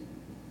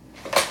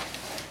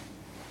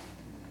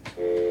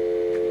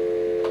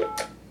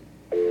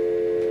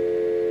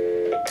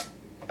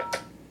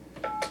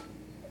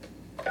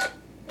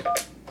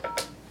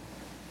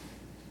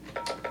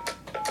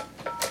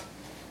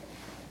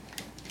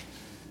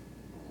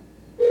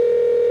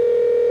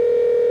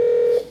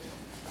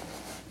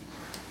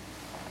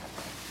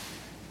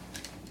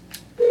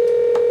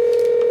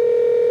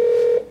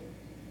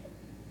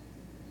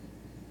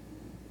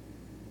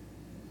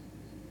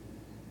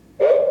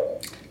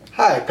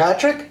 Hi,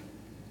 Patrick?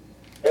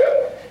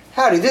 Yeah.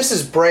 Howdy, this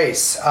is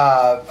Brace.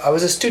 I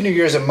was a student of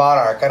yours at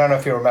Monarch. I don't know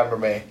if you remember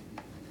me.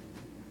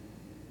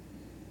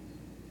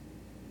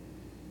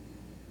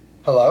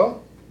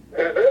 Hello?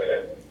 Who's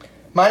this?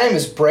 My name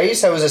is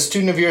Brace. I was a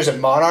student of yours at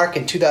Monarch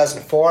in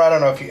 2004. I don't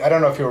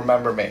know if you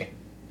remember me.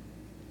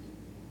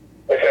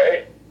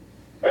 Okay.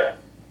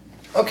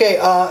 Okay,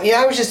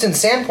 yeah, I was just in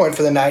Sandpoint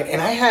for the night,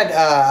 and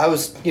I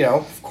was, you know,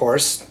 of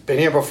course, been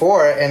here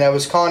before, and I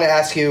was calling to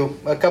ask you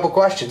a couple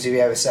questions if you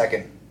have a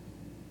second.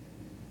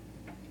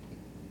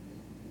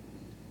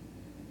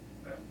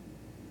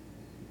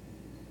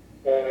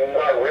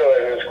 Not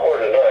really. It's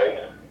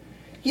 8:45.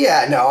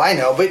 Yeah, no, I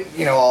know, but,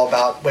 you know, all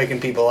about waking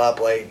people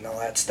up late and all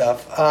that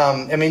stuff.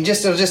 I mean,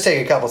 it'll just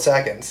take a couple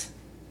seconds.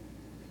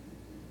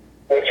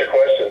 What's your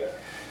question?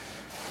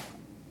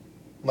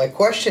 My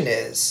question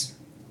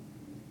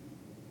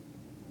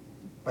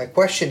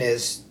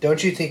is,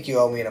 don't you think you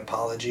owe me an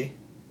apology?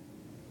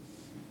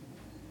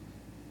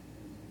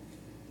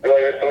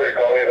 Really, that's what you're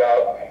calling me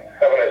about.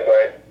 Have a nice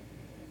night.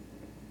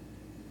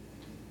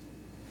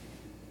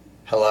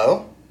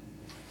 Hello?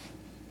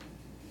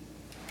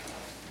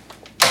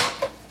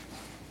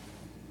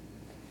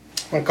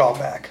 I'm gonna call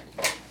back.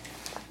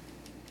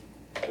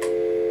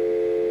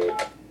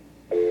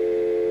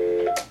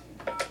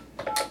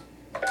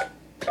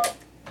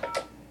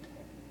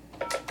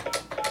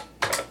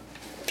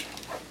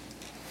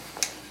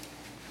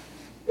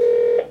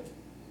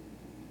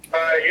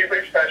 You've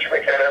reached Patrick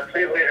McKenna.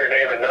 Please leave your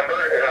name and number,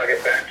 and I'll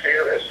get back to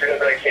you as soon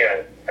as I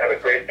can. Have a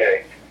great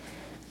day.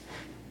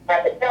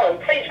 At the tone,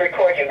 please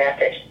record your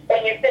message.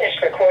 When you've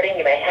finished recording,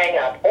 you may hang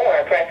up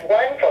or press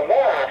 1 for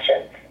more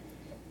options.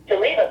 To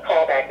leave a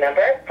callback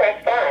number,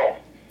 press 5.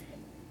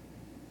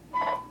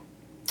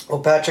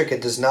 Well, Patrick,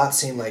 it does not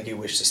seem like you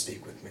wish to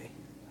speak with me.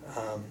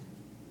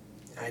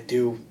 I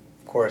do,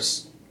 of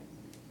course,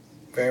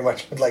 very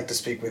much would like to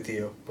speak with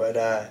you, but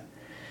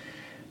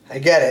I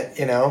get it,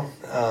 you know.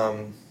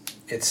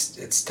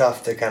 It's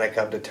tough to kind of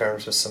come to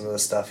terms with some of the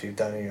stuff you've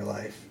done in your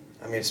life.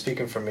 I mean,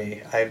 speaking for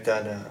me, I've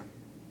done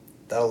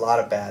a lot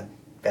of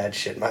bad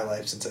shit in my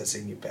life since I've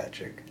seen you,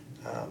 Patrick.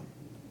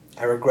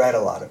 I regret a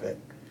lot of it.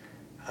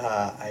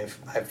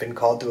 I've been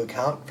called to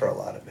account for a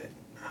lot of it,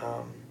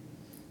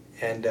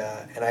 and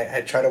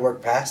I try to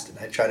work past it.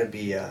 I try to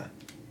be a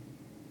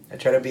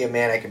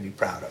man I can be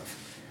proud of.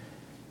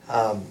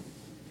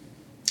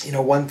 You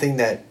know, one thing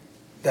that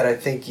I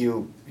think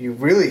you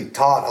really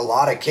taught a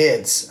lot of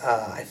kids,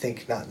 I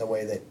think not in the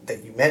way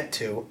that you meant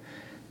to,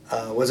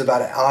 was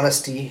about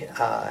honesty,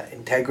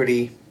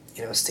 integrity,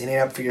 you know, standing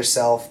up for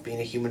yourself, being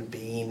a human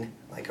being,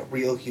 like a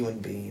real human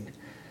being.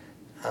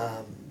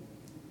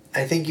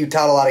 I think you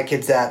taught a lot of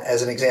kids that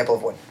as an example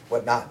of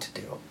what not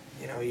to do.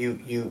 You know,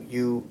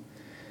 you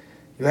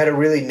had a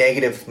really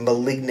negative,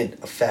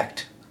 malignant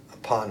effect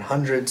upon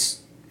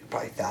hundreds,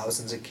 probably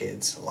thousands of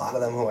kids, a lot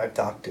of them who I've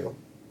talked to.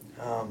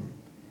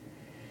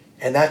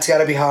 And that's got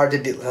to be hard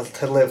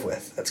to live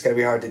with. That's got to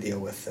be hard to deal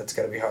with. That's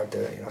got to be hard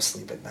to, you know,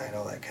 sleep at night,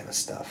 all that kind of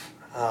stuff.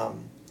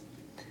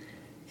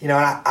 You know,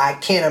 and I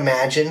can't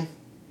imagine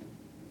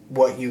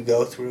what you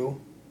go through.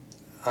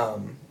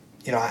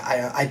 You know,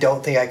 I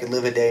don't think I could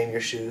live a day in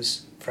your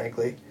shoes,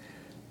 frankly.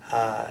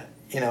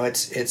 You know,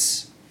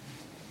 it's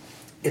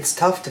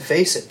tough to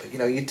face it, but you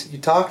know, you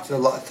talked a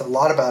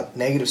lot about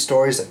negative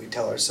stories that we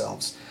tell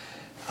ourselves.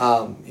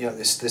 You know,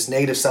 this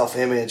negative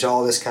self-image,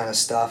 all this kind of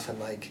stuff, and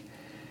like,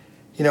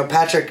 you know,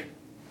 Patrick,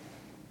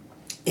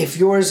 if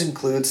yours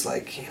includes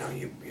like, you know,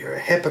 you're a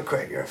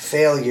hypocrite, you're a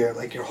failure,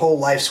 like your whole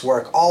life's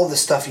work, all the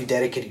stuff you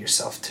dedicated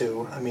yourself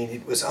to, I mean,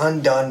 it was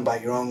undone by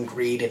your own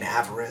greed and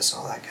avarice,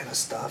 all that kind of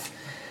stuff.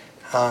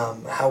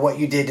 How what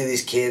you did to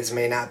these kids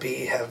may not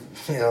have,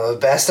 you know, the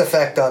best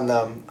effect on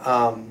them.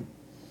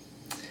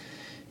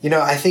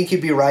 I think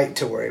you'd be right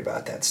to worry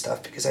about that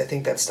stuff because I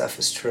think that stuff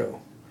is true.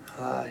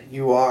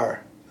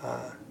 You're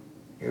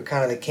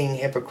kind of the king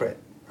hypocrite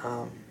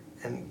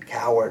and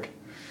coward,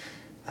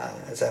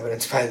 as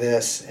evidenced by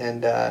this.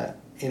 And,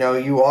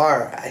 you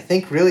are, I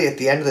think really at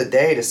the end of the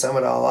day, to sum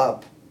it all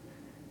up,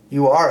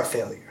 you are a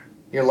failure.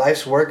 Your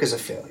life's work is a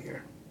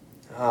failure.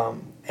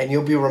 And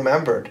you'll be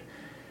remembered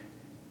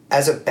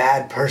as a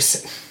bad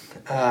person,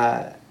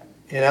 and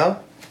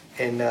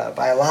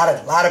by a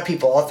lot of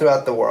people all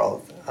throughout the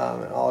world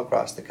and all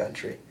across the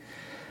country.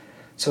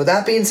 So with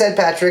that being said,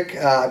 Patrick,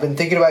 I've been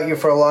thinking about you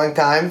for a long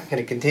time. Going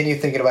to continue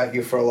thinking about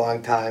you for a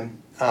long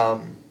time. I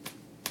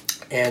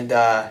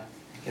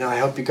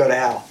hope you go to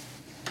hell.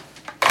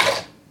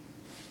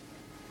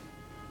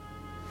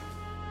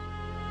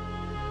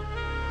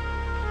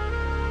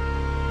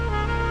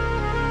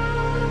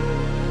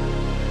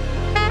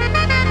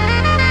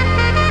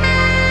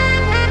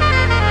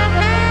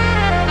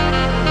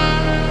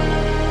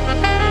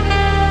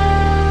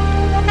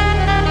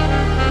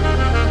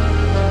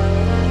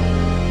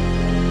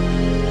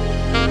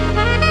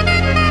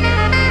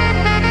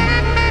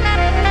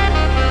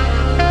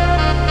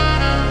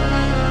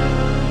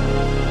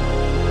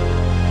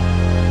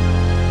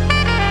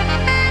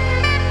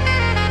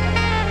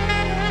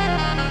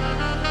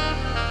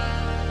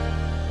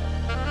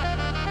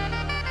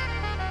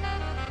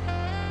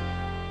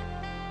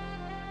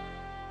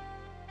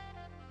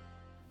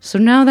 So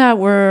now that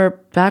we're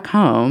back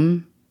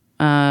home,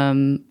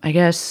 I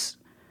guess,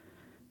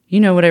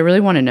 what I really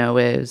want to know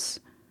is,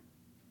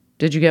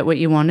 did you get what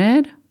you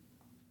wanted?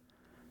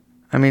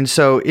 I mean,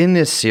 so in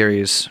this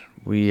series,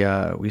 we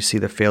see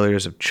the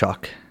failures of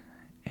Chuck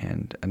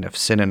and of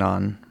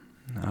Synanon.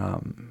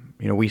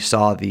 We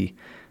saw the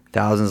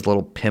thousands of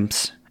little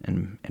pimps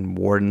and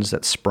wardens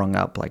that sprung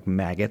up like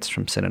maggots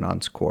from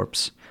Synanon's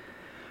corpse.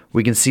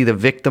 We can see the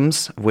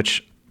victims, of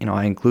which,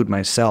 I include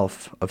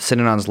myself, of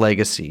Synanon's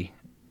legacy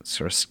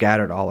sort of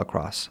scattered all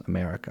across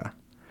America.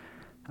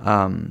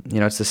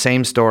 It's the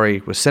same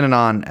story with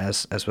Synanon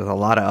as with a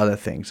lot of other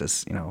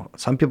things.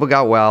 Some people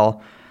got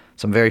well,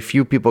 some very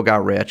few people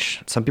got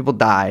rich, some people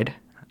died,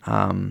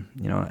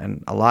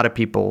 and a lot of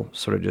people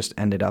sort of just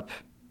ended up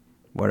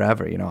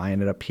wherever. I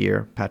ended up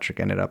here, Patrick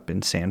ended up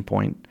in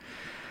Sandpoint,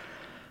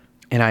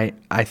 and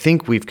I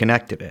think we've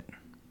connected it.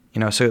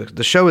 So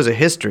the show is a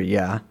history,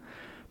 yeah,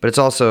 but it's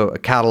also a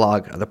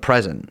catalog of the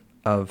present.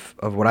 Of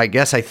what I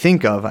guess I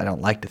think of, I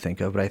don't like to think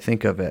of, but I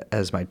think of it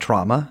as my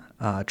trauma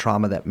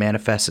that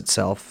manifests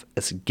itself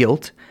as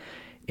guilt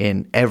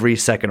in every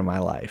second of my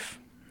life.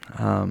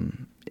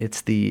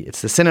 It's the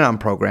Synanon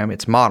program,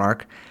 it's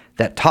Monarch,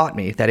 that taught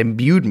me, that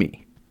imbued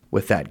me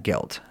with that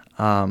guilt.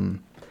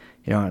 And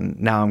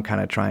now I'm kind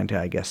of trying to,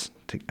 I guess,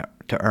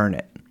 to earn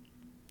it.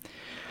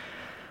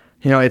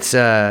 It's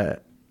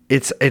a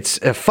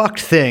fucked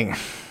thing.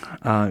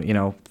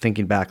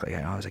 Thinking back, like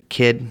I was a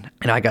kid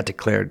and I got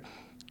declared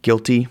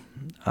guilty.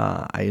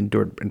 I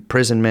endured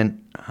imprisonment.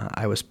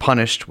 I was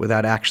punished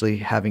without actually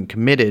having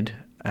committed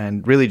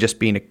and really just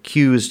being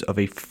accused of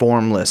a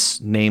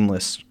formless,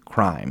 nameless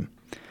crime.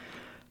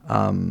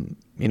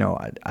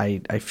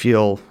 I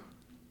feel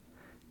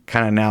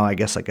kind of now, I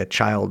guess, like a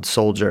child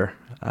soldier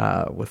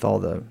with all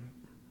the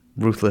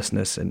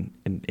ruthlessness and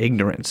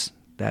ignorance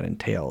that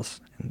entails.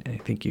 And I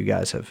think you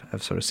guys have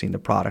sort of seen the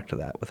product of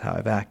that with how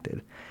I've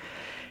acted.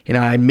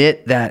 I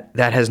admit that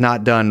has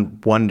not done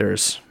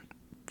wonders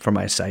for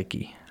my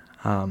psyche.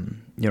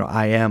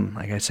 I am,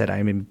 like I said, I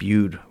am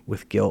imbued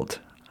with guilt.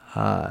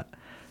 The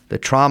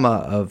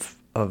trauma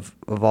of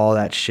all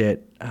that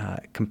shit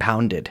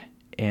compounded,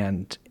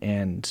 and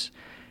it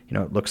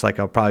looks like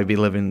I'll probably be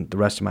living the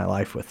rest of my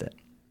life with it.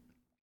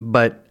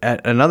 But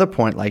at another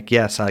point,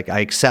 yes, I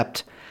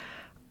accept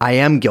I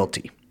am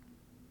guilty.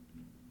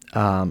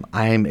 I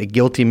am a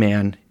guilty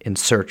man in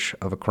search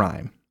of a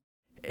crime,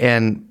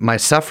 and my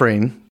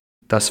suffering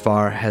thus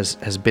far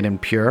has been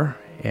impure.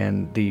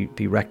 And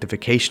the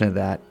rectification of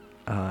that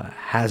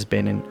has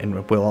been and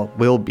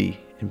will be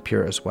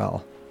impure as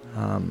well.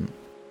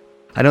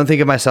 I don't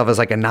think of myself as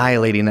like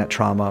annihilating that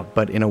trauma,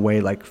 but in a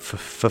way like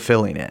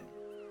fulfilling it.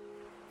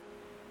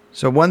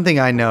 So one thing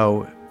I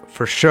know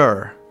for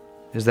sure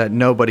is that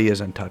nobody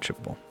is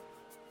untouchable.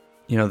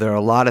 There are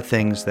a lot of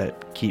things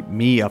that keep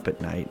me up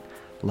at night,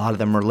 a lot of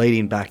them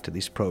relating back to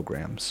these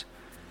programs.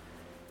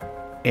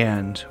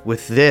 And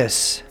with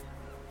this,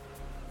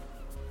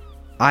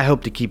 I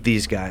hope to keep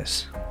these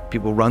guys,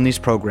 people who run these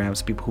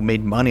programs, people who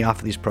made money off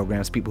of these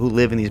programs, people who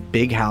live in these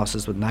big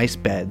houses with nice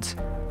beds,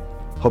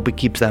 hope it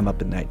keeps them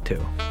up at night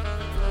too.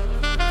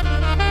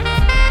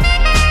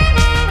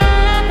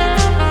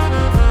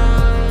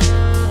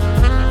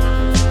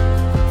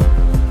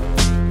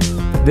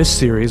 This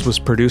series was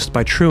produced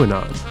by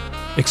TrueAnon.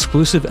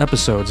 Exclusive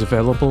episodes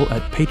available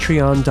at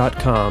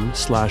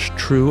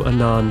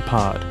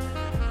patreon.com/TrueAnonPod.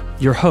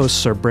 Your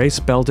hosts are Brace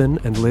Belden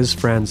and Liz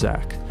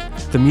Franzak.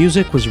 The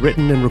music was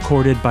written and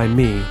recorded by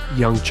me,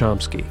 Young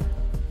Chomsky.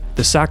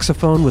 The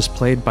saxophone was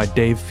played by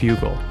Dave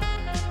Fugel.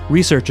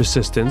 Research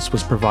assistance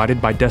was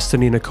provided by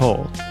Destiny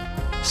Nicole.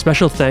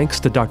 Special thanks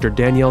to Dr.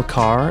 Danielle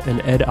Carr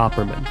and Ed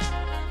Opperman.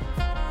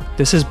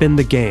 This has been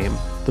The Game,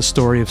 the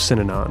story of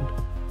Synanon.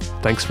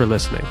 Thanks for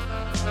listening.